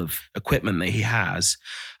wall of equipment that he has.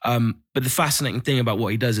 But the fascinating thing about what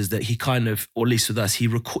he does is that he kind of, or at least with us, he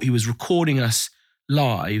was recording us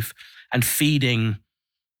live and feeding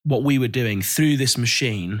what we were doing through this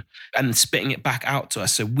machine and spitting it back out to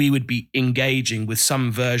us. So we would be engaging with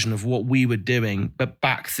some version of what we were doing, but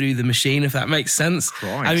back through the machine, if that makes sense.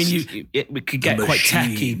 Christ. I mean, it could get quite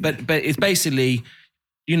techy, but it's basically,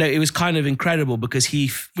 you know, it was kind of incredible because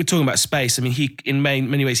we're talking about space. I mean, in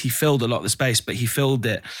many ways, he filled a lot of the space, but he filled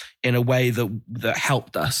it in a way that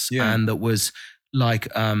helped us and that was like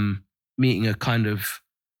meeting a kind of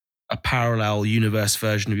a parallel universe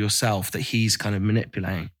version of yourself that he's kind of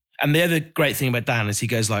manipulating. And the other great thing about Dan is he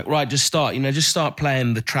goes like, right, just start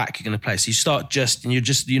playing the track you're going to play. So you start and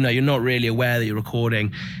you're not really aware that you're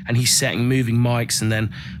recording, and he's setting moving mics. And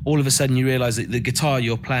then all of a sudden you realize that the guitar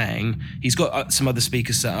you're playing, he's got some other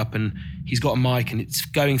speakers set up and he's got a mic and it's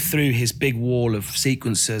going through his big wall of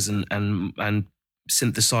sequencers and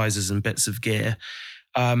synthesizers and bits of gear.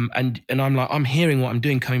 And I'm like, I'm hearing what I'm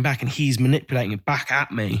doing coming back, and he's manipulating it back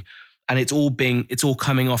at me. And it's all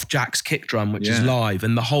coming off Jack's kick drum, which is live.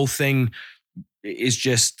 And the whole thing is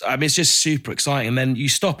just, it's just super exciting. And then you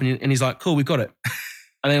stop and he's like, cool, we got it.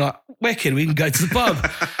 And they're like, wicked, we can go to the pub.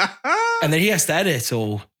 And then he has to edit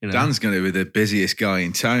all. Dan's going to be the busiest guy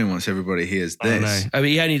in town once everybody hears this. I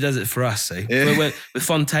mean, he only does it for us, see. Yeah. With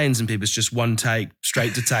Fontaines and people, it's just one take,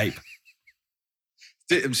 straight to tape.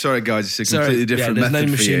 I'm sorry, guys. It's a completely different method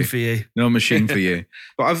no machine for you. No machine for you.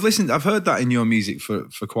 But I've heard that in your music for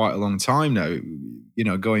quite a long time now.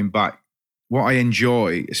 Going back, what I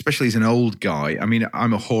enjoy, especially as an old guy, I mean,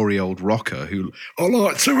 I'm a hoary old rocker who, I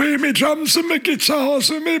like to hear me drums and my guitars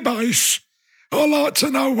and my bass. I like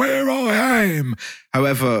to know where I am.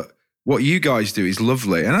 However, what you guys do is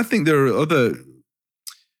lovely. And I think there are other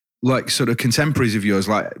like sort of contemporaries of yours,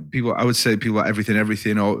 like people, I would say people like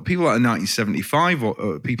Everything, or people like 1975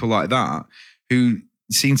 or people like that, who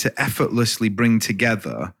seem to effortlessly bring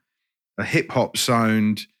together a hip hop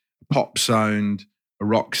sound, a pop sound, a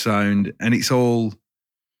rock sound, and it's all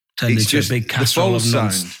turned into a big castle of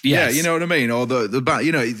sound. Yes. Yeah, you know what I mean? Or the back,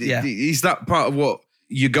 is that part of what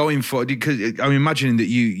you're going for? Because I'm imagining that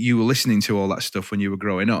you were listening to all that stuff when you were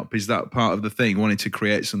growing up. Is that part of the thing, wanting to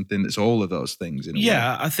create something that's all of those things in a way?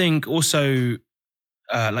 I think also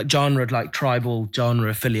like tribal genre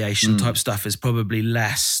affiliation type stuff is probably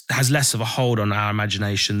has less of a hold on our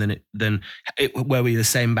imagination than where we were the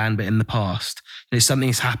same band but in the past.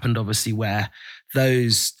 Something's happened obviously where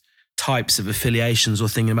those types of affiliations or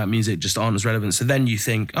thinking about music just aren't as relevant. So then you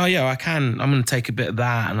think, oh yeah, I'm going to take a bit of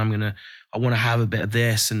that and I want to have a bit of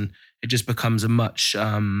this, and it just becomes a much. There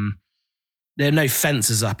are no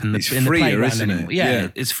fences up in the playground anymore. Yeah,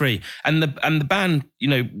 it's free. And the band,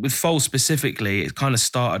 with Foles specifically, it kind of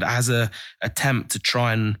started as a attempt to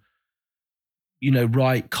try and,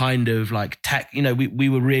 write kind of like tech. We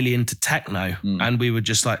were really into techno, and we were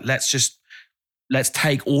just like, let's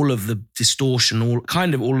take all of the distortion,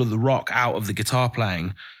 all of the rock out of the guitar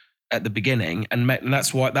playing at the beginning, and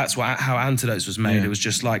that's how Antidotes was made. It was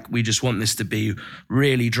just like, we just want this to be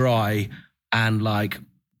really dry and like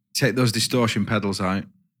take those distortion pedals out.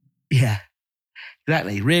 Yeah,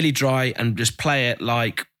 exactly. Really dry, and just play it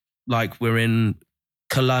like we're in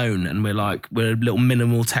Cologne and we're a little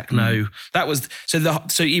minimal techno. That was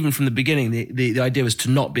so even from the beginning, the idea was to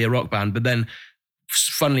not be a rock band, but then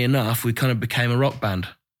funnily enough, we kind of became a rock band.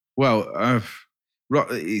 Well,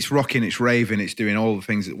 it's rocking, it's raving, it's doing all the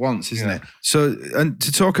things at once, isn't it? So, and to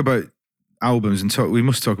talk about albums we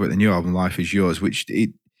must talk about the new album, Life Is Yours, which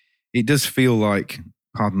it does feel like,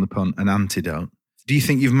 pardon the pun, an antidote. Do you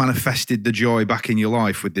think you've manifested the joy back in your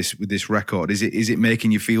life with this record? Is it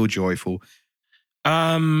making you feel joyful?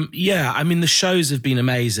 Yeah, I mean, the shows have been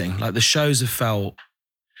amazing. Like the shows have felt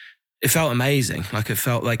amazing. Like it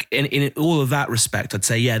felt like in all of that respect, I'd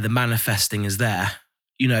say, yeah, the manifesting is there.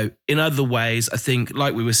 In other ways, I think,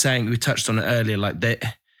 like we were saying, we touched on it earlier, like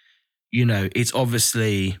that, it's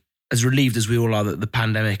obviously, as relieved as we all are that the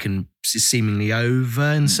pandemic is seemingly over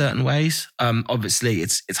in certain ways. Obviously,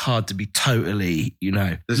 it's hard to be totally,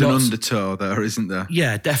 There's an undertow there, isn't there?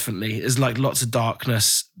 Yeah, definitely. There's like lots of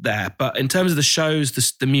darkness there. But in terms of the shows,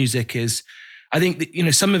 the music is, I think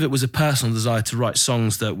that, some of it was a personal desire to write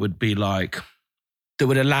songs that would be like, that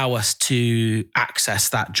would allow us to access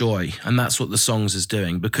that joy. And that's what the songs is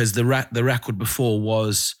doing, because the record before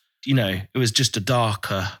was, it was just a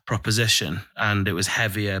darker proposition and it was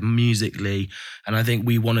heavier musically. And I think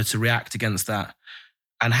we wanted to react against that.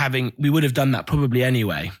 And we would have done that probably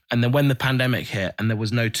anyway. And then when the pandemic hit and there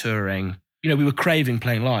was no touring, we were craving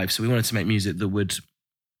playing live. So we wanted to make music that would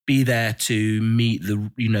be there to meet the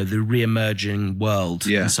re-emerging world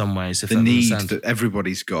in some ways. If the need that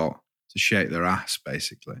everybody's got to shake their ass,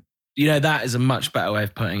 basically. That is a much better way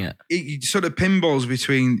of putting it. It sort of pinballs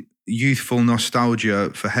between youthful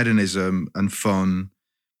nostalgia for hedonism and fun,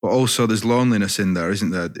 but also there's loneliness in there, isn't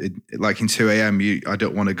there? Like in 2 a.m, I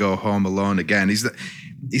don't want to go home alone again. Is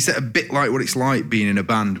that a bit like what it's like being in a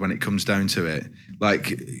band when it comes down to it?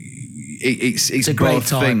 Like it's a both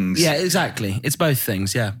things. Yeah, exactly. It's both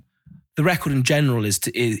things. Yeah, the record in general is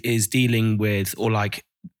dealing with, or like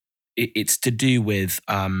it's to do with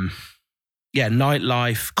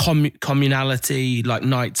nightlife, communality, like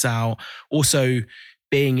nights out, also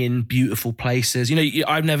being in beautiful places.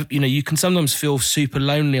 I've never, you can sometimes feel super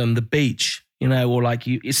lonely on the beach, or like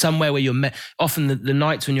it's somewhere where you're often the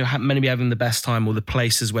nights when you're meant to be having the best time, or the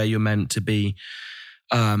places where you're meant to be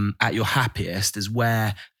at your happiest, is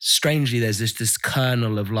where strangely there's this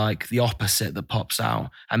kernel of like the opposite that pops out,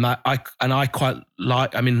 and I quite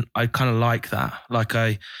like. I mean, I kind of like that. Like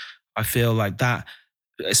I feel like that,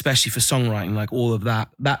 especially for songwriting, like all of that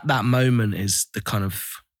moment is the kind of,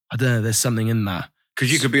 I don't know. There's something in that.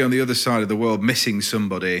 Because you could be on the other side of the world missing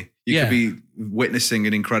somebody. You could be witnessing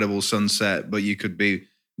an incredible sunset, but you could be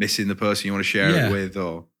missing the person you want to share it with,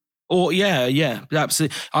 or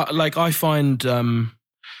absolutely. I find, and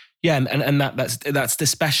that's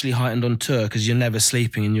especially heightened on tour because you're never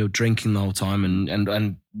sleeping and you're drinking the whole time,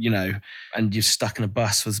 and you're stuck in a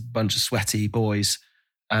bus with a bunch of sweaty boys.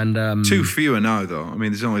 And too fewer now, though. I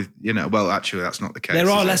mean, there's only well, actually, that's not the case. There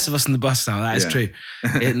are less of us in the bus now. That is true,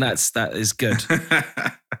 and that is good.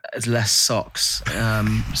 There's less socks,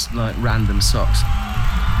 like random socks.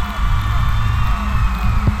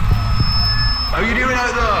 How you doing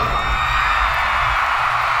out there?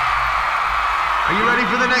 Are you ready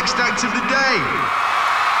for the next act of the day?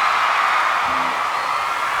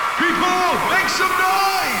 People, make some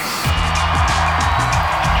noise!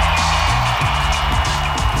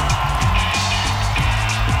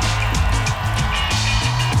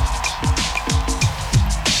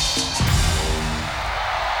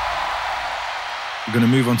 We're going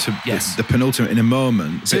to move on to the penultimate in a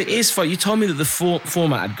moment. So it is fun. You told me that the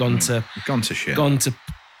format had gone to shit.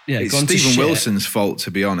 It's Stephen Wilson's fault, to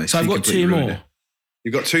be honest. So I've got two more.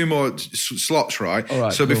 You've got two more slots, right? All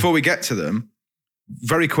right. So before we get to them,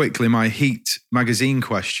 very quickly, my Heat magazine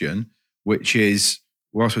question, which is,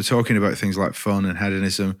 whilst we're talking about things like fun and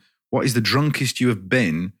hedonism, what is the drunkest you have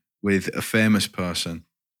been with a famous person?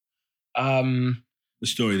 The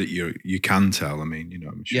story that you can tell. I mean,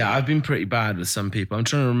 I'm sure. Yeah, I've been pretty bad with some people. I'm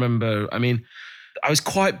trying to remember. I mean, I was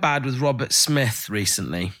quite bad with Robert Smith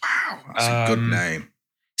recently. Wow, that's a good name.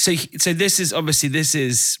 So this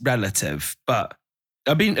is relative, but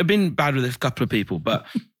I've been bad with a couple of people, but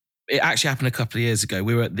it actually happened a couple of years ago.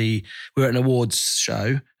 We were at an awards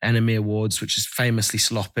show, Enemy Awards, which is famously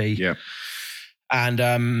sloppy. Yeah. And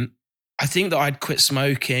I think that I'd quit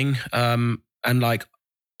smoking, and like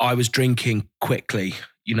I was drinking quickly.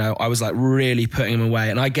 I was like really putting them away,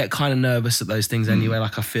 and I get kind of nervous at those things anyway.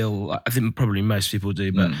 Like I think probably most people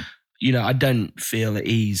do, but I don't feel at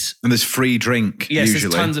ease. And there's free drink. Yes, usually.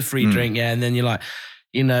 There's tons of free drink. Yeah, and then you're like,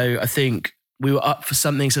 I think we were up for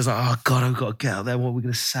something. So it's like, oh God, I've got to get out there. What are we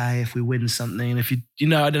going to say if we win something? And if I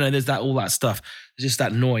don't know, there's all that stuff. There's just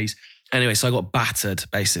that noise. Anyway, so I got battered,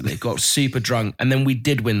 basically, got super drunk. And then we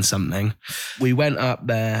did win something. We went up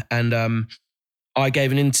there and I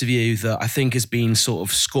gave an interview that I think has been sort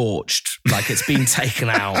of scorched, like it's been taken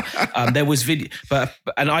out. There was video,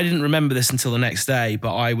 and I didn't remember this until the next day,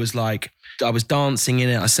 but I was dancing in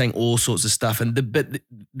it. I was saying all sorts of stuff. And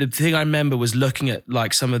the thing I remember was looking at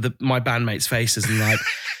like some of my bandmates' faces and like,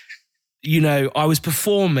 I was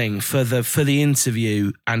performing for the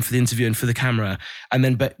interview and for the camera, and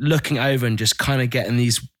then but looking over and just kind of getting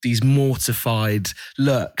these mortified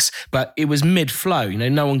looks. But it was mid-flow,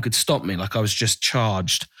 no one could stop me. Like I was just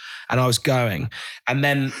charged, and I was going. And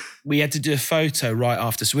then we had to do a photo right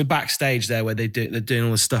after. So we're backstage there where they're doing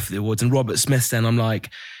all the stuff at the awards. And Robert Smith's then, I'm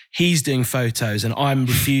like, he's doing photos, and I'm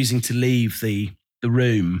refusing to leave the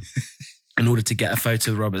room in order to get a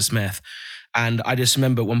photo of Robert Smith. And I just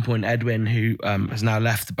remember at one point, Edwin, who has now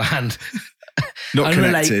left the band, not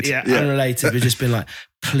connected, unrelated, but just been like,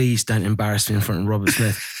 please don't embarrass me in front of Robert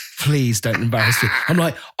Smith. Please don't embarrass me. I'm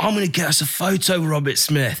like, I'm going to get us a photo of Robert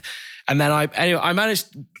Smith. And then I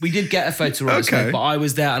managed, we did get a photo of Robert Smith, but I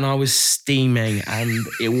was there and I was steaming and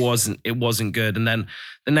it wasn't good. And then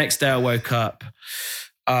the next day I woke up,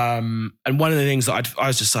 and one of the things that I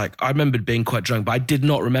was just like, I remembered being quite drunk, but I did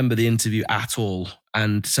not remember the interview at all.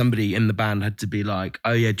 And somebody in the band had to be like,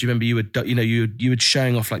 "Oh yeah, do you remember you were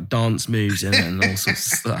showing off like dance moves and all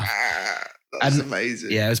sorts of stuff?" That's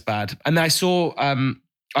amazing. Yeah, it was bad. And then I saw, I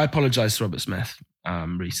apologized to Robert Smith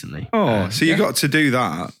recently. Oh, so you got to do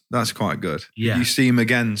that. That's quite good. Yeah. Did you see him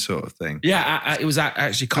again, sort of thing? Yeah, it was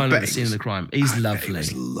actually kind of the scene of the crime. He's lovely. He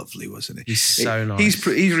was lovely, wasn't he? He's so nice.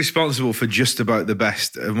 He's responsible for just about the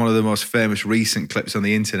best and one of the most famous recent clips on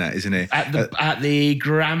the internet, isn't he? At the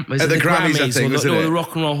Grammys, I think, or the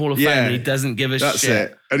Rock and Roll Hall of Fame. He doesn't give a shit. That's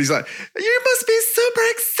it. And he's like, "You must be super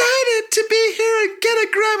excited to be here and get a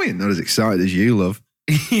Grammy." Not as excited as you, love.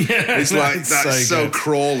 Yeah, it's like that's so good.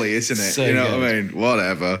 Crawley, isn't it? So you know good. what I mean?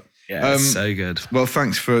 Whatever. Yeah, it's so good. Well,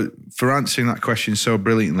 thanks for answering that question so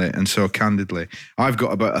brilliantly and so candidly. I've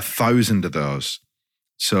got about 1,000 of those.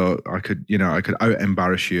 So I could out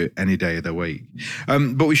embarrass you any day of the week.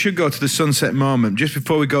 But we should go to the sunset moment. Just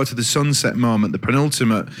before we go to the sunset moment, the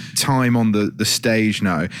penultimate time on the stage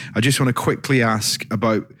now, I just want to quickly ask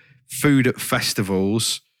about food at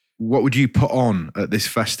festivals. What would you put on at this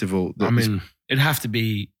festival? It'd have to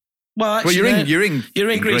be. Well, actually, you're in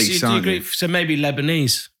Greece, aren't you? So maybe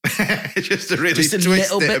Lebanese. just to really twist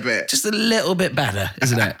it a bit. Just a little bit better,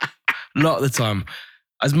 isn't it? A lot of the time.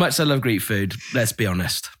 As much as I love Greek food, let's be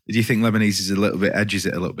honest. Do you think Lebanese is a little bit, edges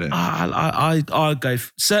it a little bit? I'd go,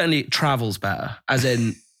 certainly it travels better. As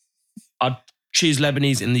in, I'd choose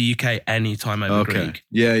Lebanese in the UK any time over Greek.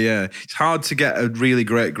 Yeah. It's hard to get a really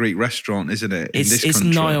great Greek restaurant, isn't it? It's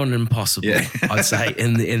nigh on impossible, I'd say,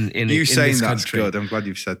 in you saying this that's country. good. I'm glad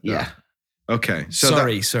you've said that. Yeah. Okay.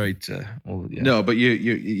 So sorry to all. Yeah. No, but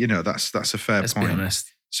you know that's a fair Let's point. Be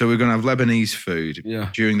honest. So we're going to have Lebanese food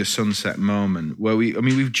during the sunset moment where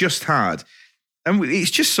we've just had, and it's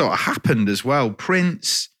just sort of happened as well,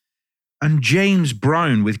 Prince and James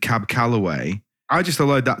Brown with Cab Calloway. I just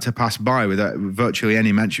allowed that to pass by without virtually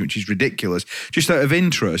any mention, which is ridiculous. Just out of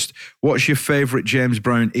interest, what's your favourite James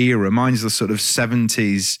Brown era? Mine's the sort of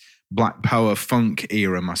 70s Black Power funk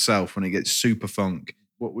era myself when it gets super funk.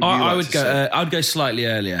 What would you I'd go slightly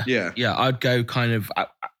earlier. Yeah, I'd go kind of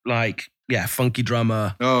like... Yeah, funky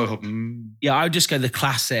drummer. Yeah, I would just go the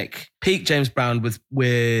classic peak James Brown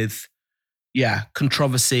with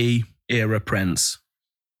controversy era Prince.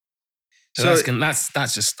 So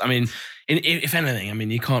that's just. I mean, if anything,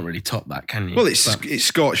 you can't really top that, can you? Well, it's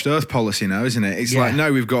scorched earth policy now, isn't it? It's like now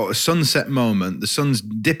we've got a sunset moment. The sun's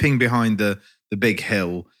dipping behind the big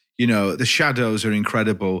hill. You know, the shadows are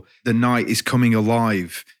incredible. The night is coming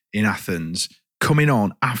alive in Athens. Coming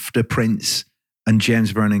on after Prince and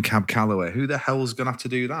James Brown and Cab Calloway. Who the hell's going to have to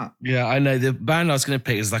do that? Yeah, I know. The band I was going to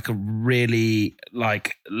pick is like a really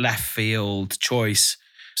left field choice.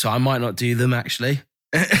 So I might not do them actually.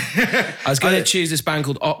 I was going to choose this band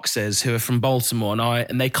called Oxes, who are from Baltimore,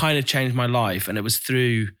 and they kind of changed my life. And it was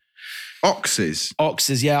through... Oxes?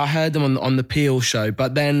 Oxes, yeah. I heard them on the Peel show.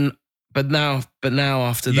 But now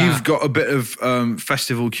after that... You've got a bit of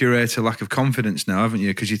festival curator lack of confidence now, haven't you?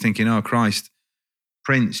 Because you're thinking, oh, Christ...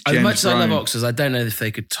 Prince, James As much Brown. as I love Oxes, I don't know if they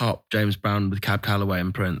could top James Brown with Cab Calloway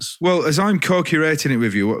and Prince. Well, as I'm co-curating it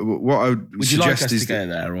with you, what I would you like us to go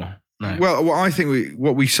there or no? Well, what I think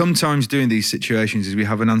what we sometimes do in these situations is we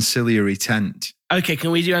have an ancillary tent. Okay, can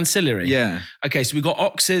we do ancillary? Yeah. Okay, so we've got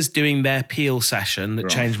Oxes doing their Peel session that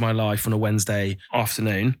changed my life on a Wednesday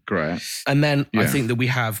afternoon. Great. And then I think that we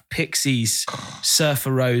have Pixies,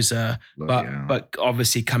 Surfer Rosa, but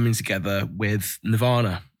obviously coming together with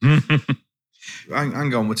Nirvana.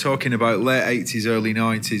 Hang on, we're talking about late 80s, early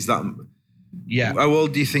 90s. How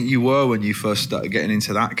old do you think you were when you first started getting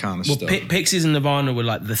into that kind of stuff? Pixies and Nirvana were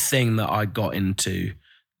like the thing that I got into.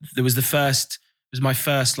 It was my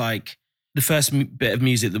first the first bit of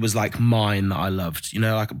music that was like mine that I loved. You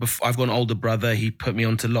know, like I've got an older brother. He put me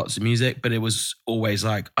onto lots of music, but it was always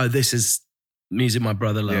like, oh, this is music my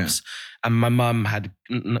brother loves. Yeah. And my mum had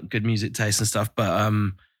good music taste and stuff,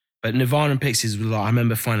 but Nirvana and Pixies was like, I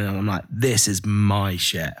remember finding out, I'm like, this is my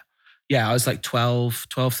shit. Yeah, I was like 12,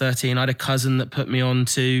 13. I had a cousin that put me on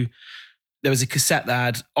to, there was a cassette that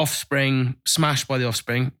had Offspring, Smashed by the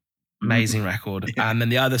Offspring, amazing record. Yeah. And then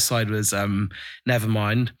the other side was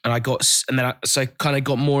Nevermind. And I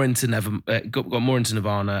got more into got more into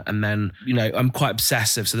Nirvana. And then, you know, I'm quite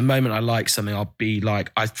obsessive. So the moment I like something, I'll be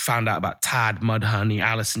like, I found out about Tad, Mudhoney,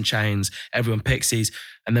 Alice in Chains, everyone Pixies.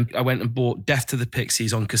 And then I went and bought Death to the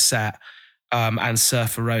Pixies on cassette and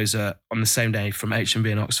Surfer Rosa on the same day from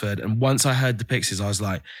HMV in Oxford. And once I heard the Pixies, I was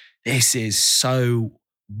like, this is so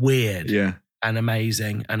weird. Yeah. And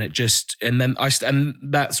amazing, and and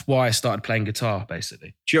that's why I started playing guitar.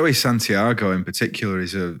 Basically, Joey Santiago in particular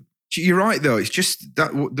is You're right though. It's just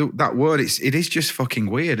that word. It is just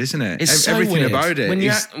fucking weird, isn't it? It's so everything weird. About it.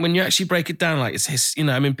 When you actually break it down, like it's his. You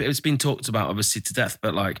know, I mean, it's been talked about obviously to death,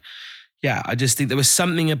 but like, yeah, I just think there was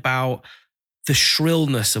something about the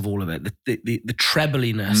shrillness of all of it, the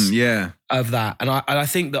trebliness, of that, and I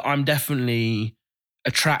think that I'm definitely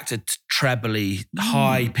attracted to trebly,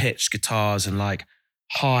 high-pitched guitars and like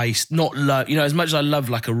high, not low. You know, as much as I love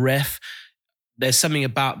like a riff, there's something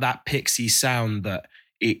about that Pixie sound that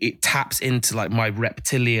it taps into like my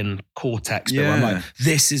reptilian cortex. Where I'm like,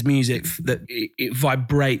 this is music that it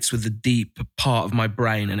vibrates with the deep part of my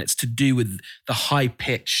brain, and it's to do with the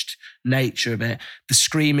high-pitched nature of it. The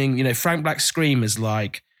screaming, you know, Frank Black's scream is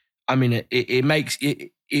like, I mean, it makes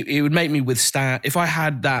it would make me withstand. If I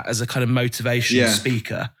had that as a kind of motivational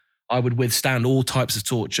speaker, I would withstand all types of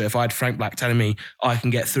torture if I had Frank Black telling me I can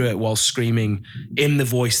get through it while screaming in the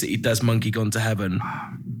voice that he does Monkey Gone to Heaven.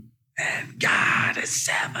 And God is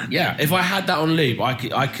 7. Yeah, if I had that on loop, I'd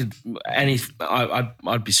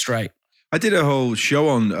be straight. I did a whole show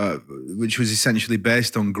on, which was essentially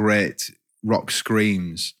based on great rock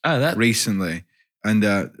screams recently. And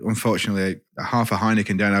unfortunately, half a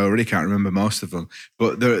Heineken down, I already can't remember most of them.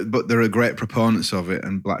 But there are great proponents of it,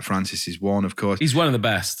 and Black Francis is one, of course. He's one of the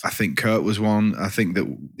best. I think Kurt was one. I think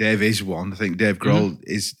that Dave is one. I think Dave Grohl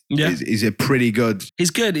is a pretty good.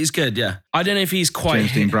 He's good, yeah. I don't know if he's quite...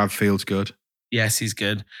 James Dean Bradfield's good. Yes, he's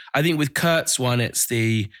good. I think with Kurt's one, it's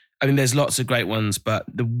there's lots of great ones, but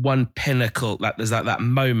the one pinnacle, there's that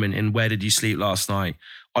moment in Where Did You Sleep Last Night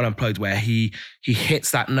on Unplugged where he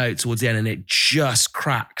hits that note towards the end and it just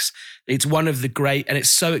cracks. It's one of the great, and it's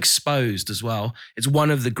so exposed as well. It's one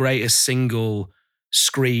of the greatest single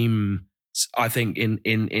screams, I think,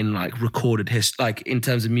 in like recorded history, like in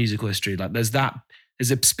terms of musical history. Like there's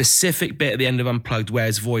a specific bit at the end of Unplugged where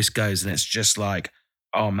his voice goes and it's just like,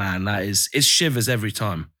 oh man, it shivers every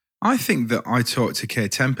time. I think that I talked to Kay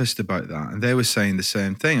Tempest about that and they were saying the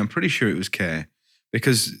same thing. I'm pretty sure it was Kay,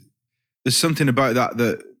 because there's something about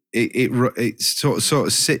that it sort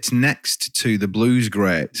of sits next to the blues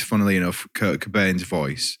greats, funnily enough, Kurt Cobain's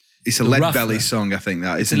voice. It's a Lead Belly song, I think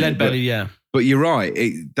that, isn't it? Lead Belly, yeah. But you're right,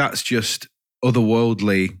 that's just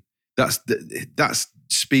otherworldly. That's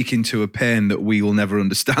speaking to a pain that we will never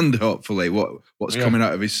understand, hopefully, what's coming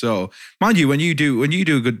out of his soul. Mind you, when you do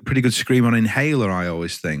a pretty good scream on Inhaler, I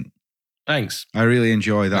always think. Thanks. I really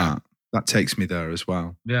enjoy that. Yeah. That takes me there as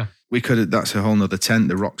well. Yeah. That's a whole nother tent,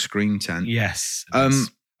 the rock scream tent. Yes.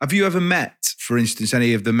 Have you ever met, for instance,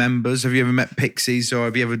 any of the members? Have you ever met Pixies, or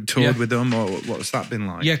have you ever toured with them, or what's that been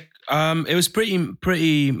like? Yeah. It was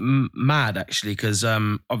pretty mad, actually, because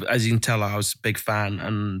as you can tell, I was a big fan,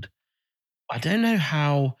 and I don't know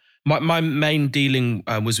how... My main dealing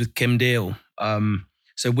was with Kim Deal.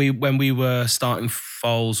 So when we were starting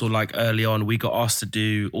Foals, or like early on, we got asked to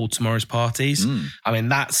do All Tomorrow's Parties. We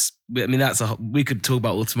could talk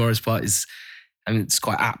about All Tomorrow's Parties. I mean, it's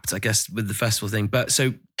quite apt, I guess, with the festival thing. But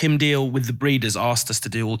so Kim Deal with the Breeders asked us to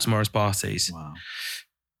do All Tomorrow's Parties. Wow.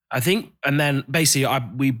 I think, and then basically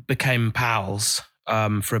we became pals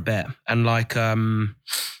for a bit. And like,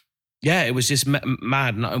 it was just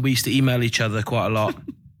mad. And we used to email each other quite a lot.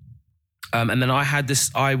 And then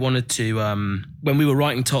I wanted to, when we were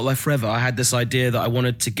writing Talk Life Forever, I had this idea that I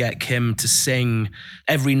wanted to get Kim to sing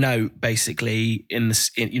every note basically in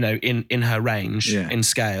her range, in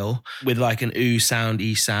scale, with like an ooh sound,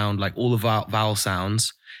 e sound, like all the vowel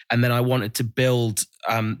sounds. And then I wanted to build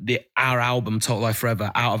our album Talk Life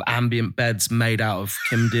Forever out of ambient beds made out of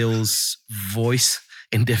Kim Deal's voice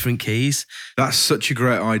in different keys. That's such a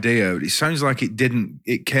great idea. It sounds like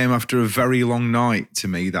it came after a very long night to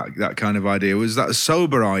me, that kind of idea. Was that a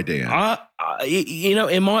sober idea?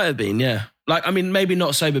 It might have been, yeah. Like, I mean, maybe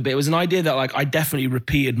not sober, but it was an idea that like I definitely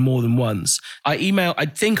repeated more than once. I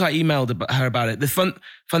think I emailed her about it. The fun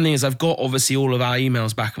thing is I've got obviously all of our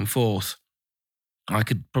emails back and forth. I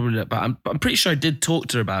could probably look back. I'm pretty sure I did talk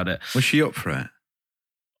to her about it. Was she up for it?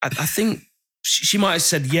 I think... She might have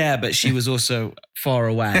said yeah, but she was also far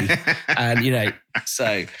away, and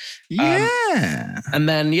so yeah. And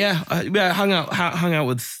then I hung out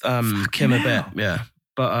with Kim a bit, yeah.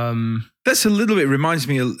 But that's a little bit reminds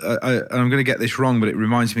me. And I'm going to get this wrong, but it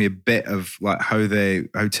reminds me a bit of like how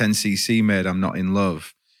 10cc made "I'm Not in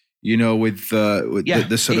Love." With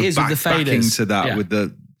the sort of backing to that, with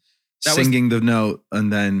the singing the note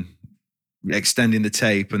and then extending the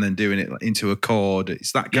tape and then doing it into a chord.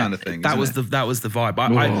 It's that kind of thing. That was the vibe.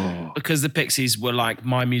 I because the Pixies were like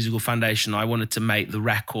my musical foundation, I wanted to make the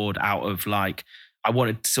record out of like, I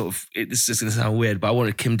wanted to sort of, this is going to sound weird, but I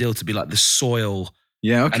wanted Kim Deal to be like the soil.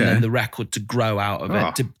 Yeah, okay. And then the record to grow out of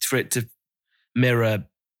it, for it to mirror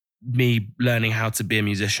me learning how to be a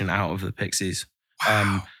musician out of the Pixies.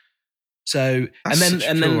 Wow. So, that's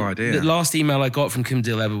and then the last email I got from Kim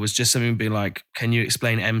Deal ever was just something being like, can you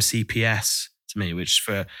explain MCPS to me? Which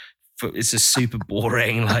for it's a super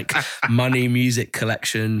boring, like money music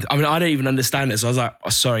collection. I mean, I don't even understand it. So I was like, oh,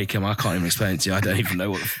 sorry, Kim, I can't even explain it to you. I don't even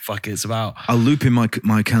know what the fuck it's about. I'll loop in my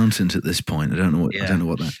accountant at this point. I don't know what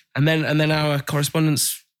that. And then our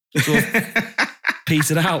correspondence sort of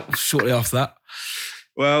petered out shortly after that.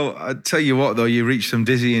 Well, I tell you what, though, you reached some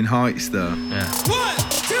dizzying heights, though. Yeah. 1,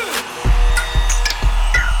 2.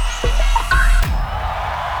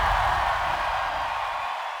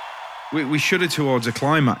 We shudder towards a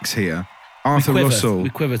climax here. Arthur Russell. We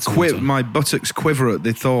quiver towards him. My buttocks quiver at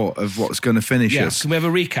the thought of what's going to finish us. Can we have a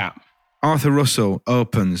recap? Arthur Russell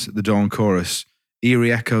opens the Dawn Chorus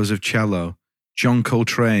Eerie Echoes of Cello, John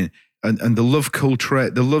Coltrane, and the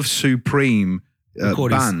Love Supreme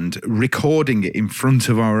band recording it in front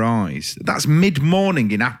of our eyes. That's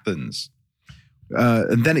mid-morning in Athens.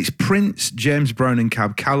 And then it's Prince, James Brown and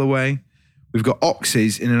Cab Calloway. We've got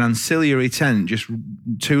Oxys in an ancillary tent just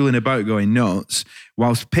tooling about going nuts,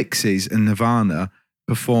 whilst Pixies and Nirvana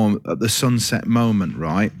perform at the Sunset Moment,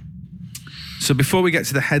 right? So before we get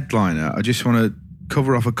to the headliner, I just want to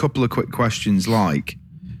cover off a couple of quick questions like,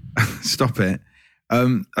 stop it.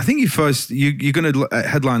 I think you're going to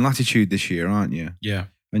headline Latitude this year, aren't you? Yeah.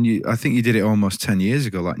 And I think you did it almost 10 years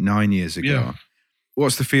ago, like 9 years ago. Yeah.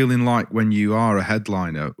 What's the feeling like when you are a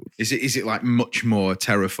headliner? Is it like much more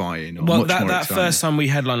terrifying? Or Well, much more that exciting? first time we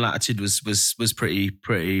headlined Latitude was pretty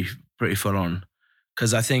full on,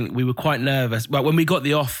 because I think we were quite nervous. But when we got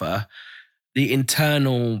the offer, the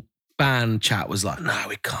internal band chat was like, "No,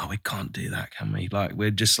 we can't do that, can we?" Like,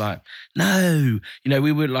 we're just like, "No,"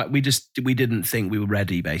 we were like, we didn't think we were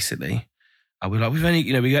ready, basically. We were like, we've only,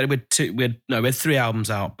 we had 3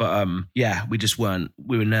 albums out, but we just weren't.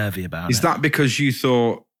 We were nervy about it. Is that because you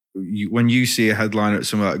thought when you see a headliner at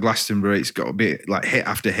somewhere like Glastonbury, it's got to be like hit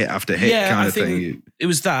after hit after hit kind of thing? It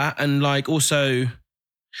was that, and like also,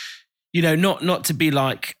 not to be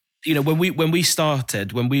like, when we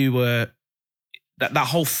started, when we were that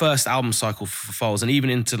whole first album cycle for Foals, and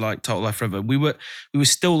even into like Total Life Forever, we were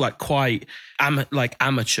still like quite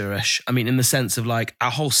amateurish. I mean, in the sense of like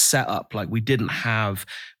our whole setup, like we didn't have,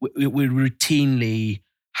 we routinely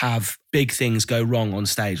have big things go wrong on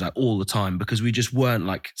stage like all the time because we just weren't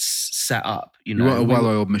like set up. You weren't a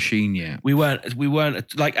well-oiled machine yet. We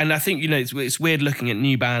weren't like, and I think it's weird looking at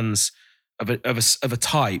new bands of a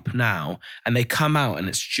type now, and they come out and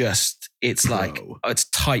it's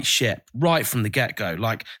tight shit right from the get-go.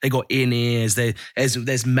 Like they got in-ears, there's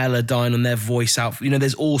Melodyne on their voice out,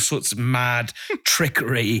 there's all sorts of mad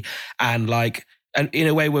trickery, and in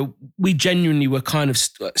a way where we genuinely were kind of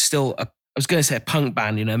still I was going to say a punk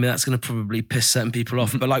band, I mean, that's going to probably piss certain people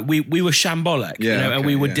off, but like we were shambolic, and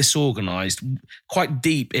we were disorganized quite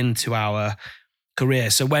deep into our career.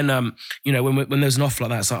 So when when there's an offer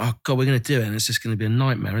like that, it's like, oh God, we're going to do it, and it's just going to be a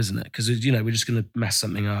nightmare, isn't it? Because we're just going to mess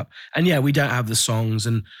something up, and we don't have the songs,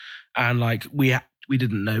 and like we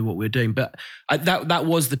didn't know what we were doing. But that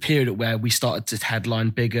was the period where we started to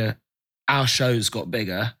headline bigger. Our shows got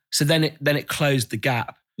bigger, so then it closed the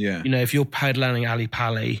gap. Yeah, if you're headlining Ali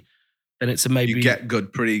Pali, then it's a maybe you get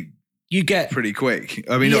good pretty quick.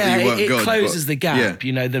 I mean, not that you weren't good. It closes the gap,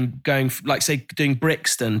 then going, like, say, doing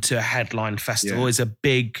Brixton to a headline festival is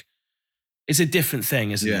it's a different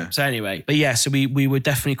thing, isn't it? So anyway, but so we were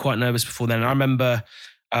definitely quite nervous before then. And I remember,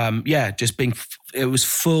 just being, it was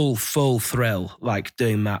full thrill, like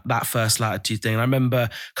doing that first Latitude thing. And I remember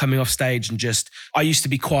coming off stage and I used to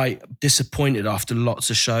be quite disappointed after lots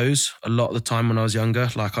of shows, a lot of the time when I was younger.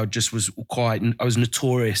 Like I was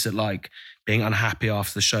notorious at like, being unhappy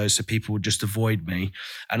after the show, so people would just avoid me.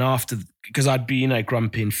 And because I'd be,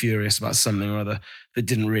 grumpy and furious about something or other that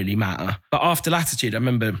didn't really matter. But after Latitude, I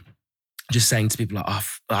remember just saying to people, like,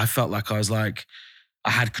 I felt like I was like, I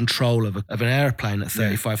had control of an airplane at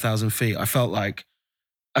 35,000 feet. I felt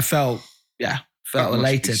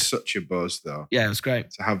elated. Such a buzz, though. Yeah, it was great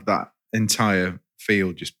to have that entire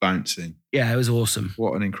field just bouncing. Yeah, it was awesome.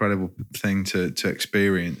 What an incredible thing to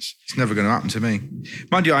experience. It's never going to happen to me.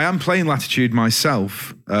 Mind you, I am playing Latitude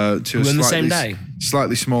myself to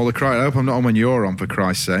slightly smaller crowd. I hope I'm not on when you're on, for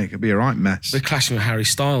Christ's sake. It'll be a right mess. We're clashing with Harry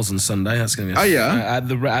Styles on Sunday. That's going to be at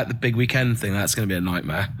the big weekend thing. That's going to be a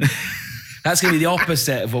nightmare. That's going to be the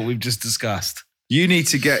opposite of what we've just discussed. You need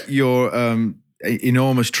to get your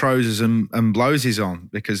enormous trousers and blouses on,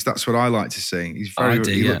 because that's what I like to see.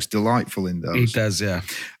 He looks delightful in those. He does, yeah.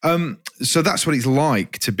 So that's what it's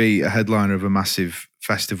like to be a headliner of a massive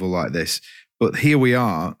festival like this. But here we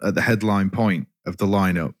are at the headline point of the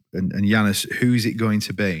lineup. And Yannis, who's it going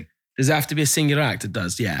to be? Does it have to be a singular act? It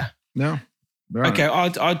does, yeah. No. Right. Okay,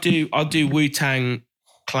 I'll do Wu-Tang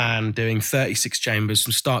Clan doing 36 chambers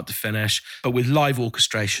from start to finish, but with live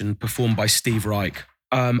orchestration performed by Steve Reich.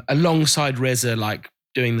 Alongside RZA, like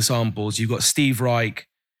doing the samples, you've got Steve Reich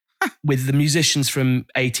with the musicians from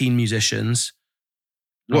 18 Musicians.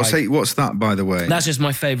 What's that, by the way? That's just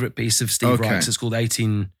my favourite piece of Steve Reich's. It's called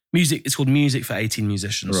 18 Music. It's called Music for 18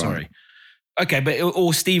 Musicians. Right. Sorry. Okay, but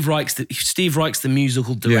Steve Reich's the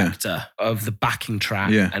musical director of the backing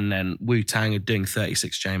track, and then Wu-Tang are doing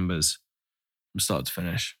 36 chambers from start to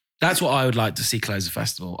finish. That's what I would like to see close the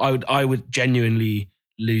festival. I would genuinely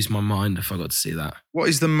lose my mind if I got to see that. What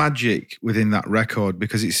is the magic within that record?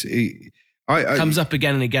 Because Comes up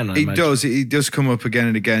again and again. It does. It does come up again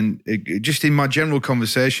and again. Just in my general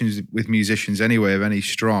conversations with musicians, anyway, of any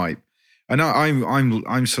stripe. And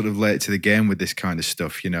I'm sort of late to the game with this kind of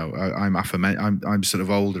stuff. You know, I'm sort of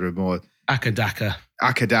older and more. Akadaka,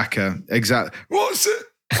 exactly. What's it?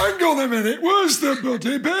 Hang on a minute. Where's the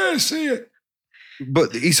bloody bass here?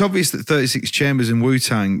 But it's obvious that 36 Chambers and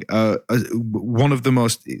Wu-Tang are one of the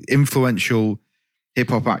most influential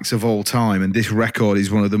hip-hop acts of all time, and this record is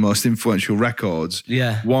one of the most influential records.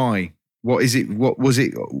 Yeah. Why? What is it? What was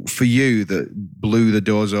it for you that blew the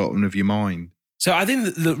doors open of your mind? So I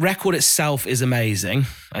think the record itself is amazing.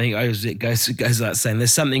 I think it goes without saying.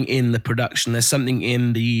 There's something in the production. There's something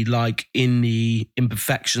in the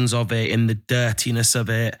imperfections of it, in the dirtiness of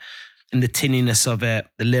it, in the tinniness of it,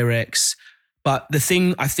 the lyrics. But the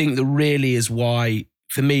thing I think that really is why,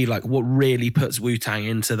 for me, like what really puts Wu-Tang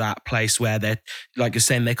into that place where they're, like you're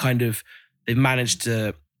saying, they've managed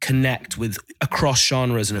to connect with across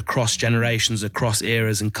genres and across generations, across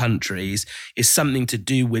eras and countries, is something to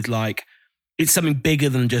do with like, it's something bigger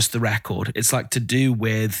than just the record. It's like to do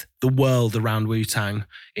with the world around Wu-Tang.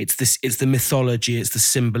 It's the mythology, it's the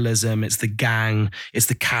symbolism, it's the gang, it's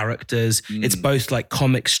the characters. It's both like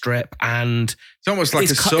comic strip and it's almost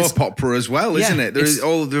like a soap opera as well, isn't it? There's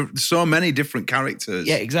so many different characters.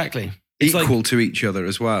 Yeah, exactly. It's equal to each other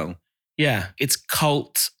as well. Yeah, it's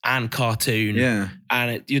cult and cartoon. Yeah,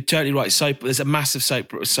 and you're totally right. There's a massive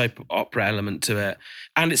soap opera element to it,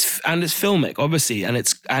 and it's filmic, obviously,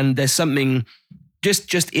 and there's something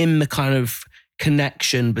just in the kind of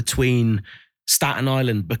connection between Staten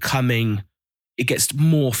Island it gets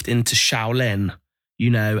morphed into Shaolin,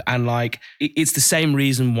 you know, and like it's the same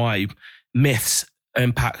reason why myths are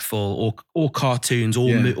impactful or cartoons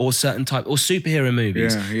or certain type or superhero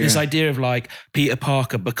movies. This idea of like Peter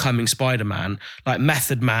Parker becoming Spider-Man, like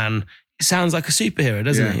Method Man, it sounds like a superhero,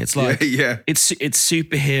 doesn't it? It's like it's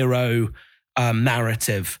superhero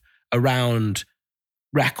narrative around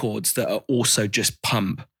records that are also just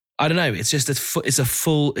pump. I don't know. It's just it's a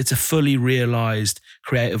fully realized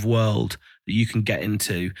creative world that you can get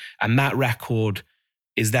into, and that record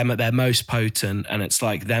is them at their most potent, and it's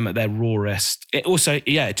like them at their rawest. It also,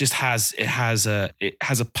 it just has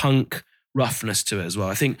a punk roughness to it as well.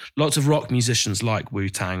 I think lots of rock musicians like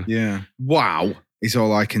Wu-Tang. Yeah. Wow is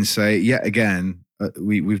all I can say. Yet again,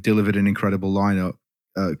 we've delivered an incredible lineup,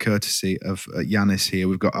 courtesy of Yannis here.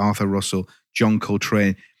 We've got Arthur Russell, John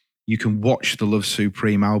Coltrane. You can watch the Love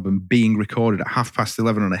Supreme album being recorded at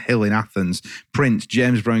 11:30 on a hill in Athens. Prince,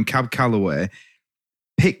 James Brown, Cab Calloway,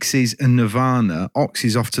 Pixies and Nirvana,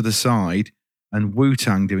 Oxys off to the side, and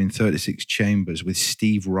Wu-Tang doing 36 Chambers with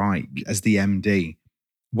Steve Reich as the MD.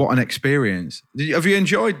 What an experience! Have you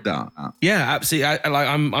enjoyed that? Yeah, absolutely.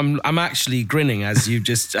 I'm actually grinning as you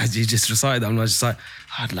just recited that. I'm just like,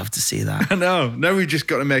 I'd love to see that. I know. No, we've just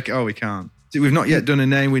got to make it. Oh, we can't. We've not yet done a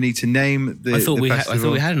name. We need to name the. I thought we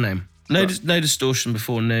festival. had a name. No Distortion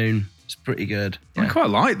Before Noon. It's pretty good. Yeah. I quite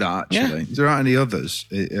like that, actually. Yeah. Is there any others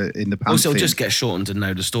in the pantheon? Also, it'll just get shortened to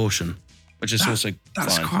No Distortion, which is that's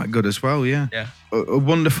fine. Quite good as well, yeah. Yeah. A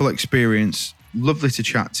wonderful experience. Lovely to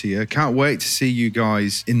chat to you. Can't wait to see you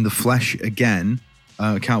guys in the flesh again.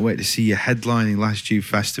 Can't wait to see you headlining Last Tube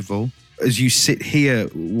Festival. As you sit here,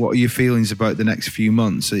 what are your feelings about the next few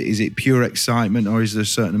months? Is it pure excitement, or is there a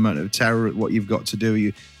certain amount of terror at what you've got to do?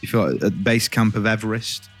 You feel like at base camp of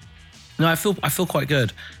Everest? No, I feel quite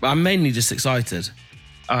good. But I'm mainly just excited.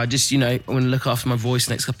 I'm going to look after my voice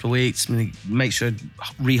next couple of weeks. I'm going to make sure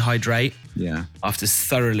I rehydrate. Yeah. After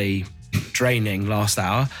thoroughly draining last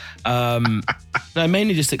hour. No,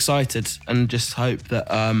 mainly just excited and just hope that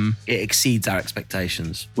it exceeds our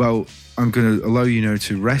expectations. Well, I'm going to allow you now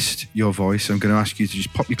to rest your voice. I'm going to ask you to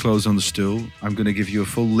just pop your clothes on the stool. I'm going to give you a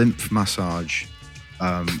full lymph massage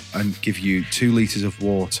and give you 2 litres of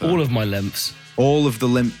water. All of my lymphs. All of the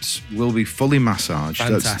lymphs will be fully massaged.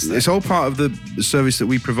 Fantastic. It's all part of the service that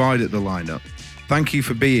we provide at the lineup. Thank you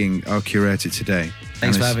for being our curator today.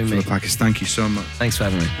 Thanks for having me. Philippakis, thank you so much. Thanks for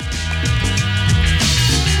having me.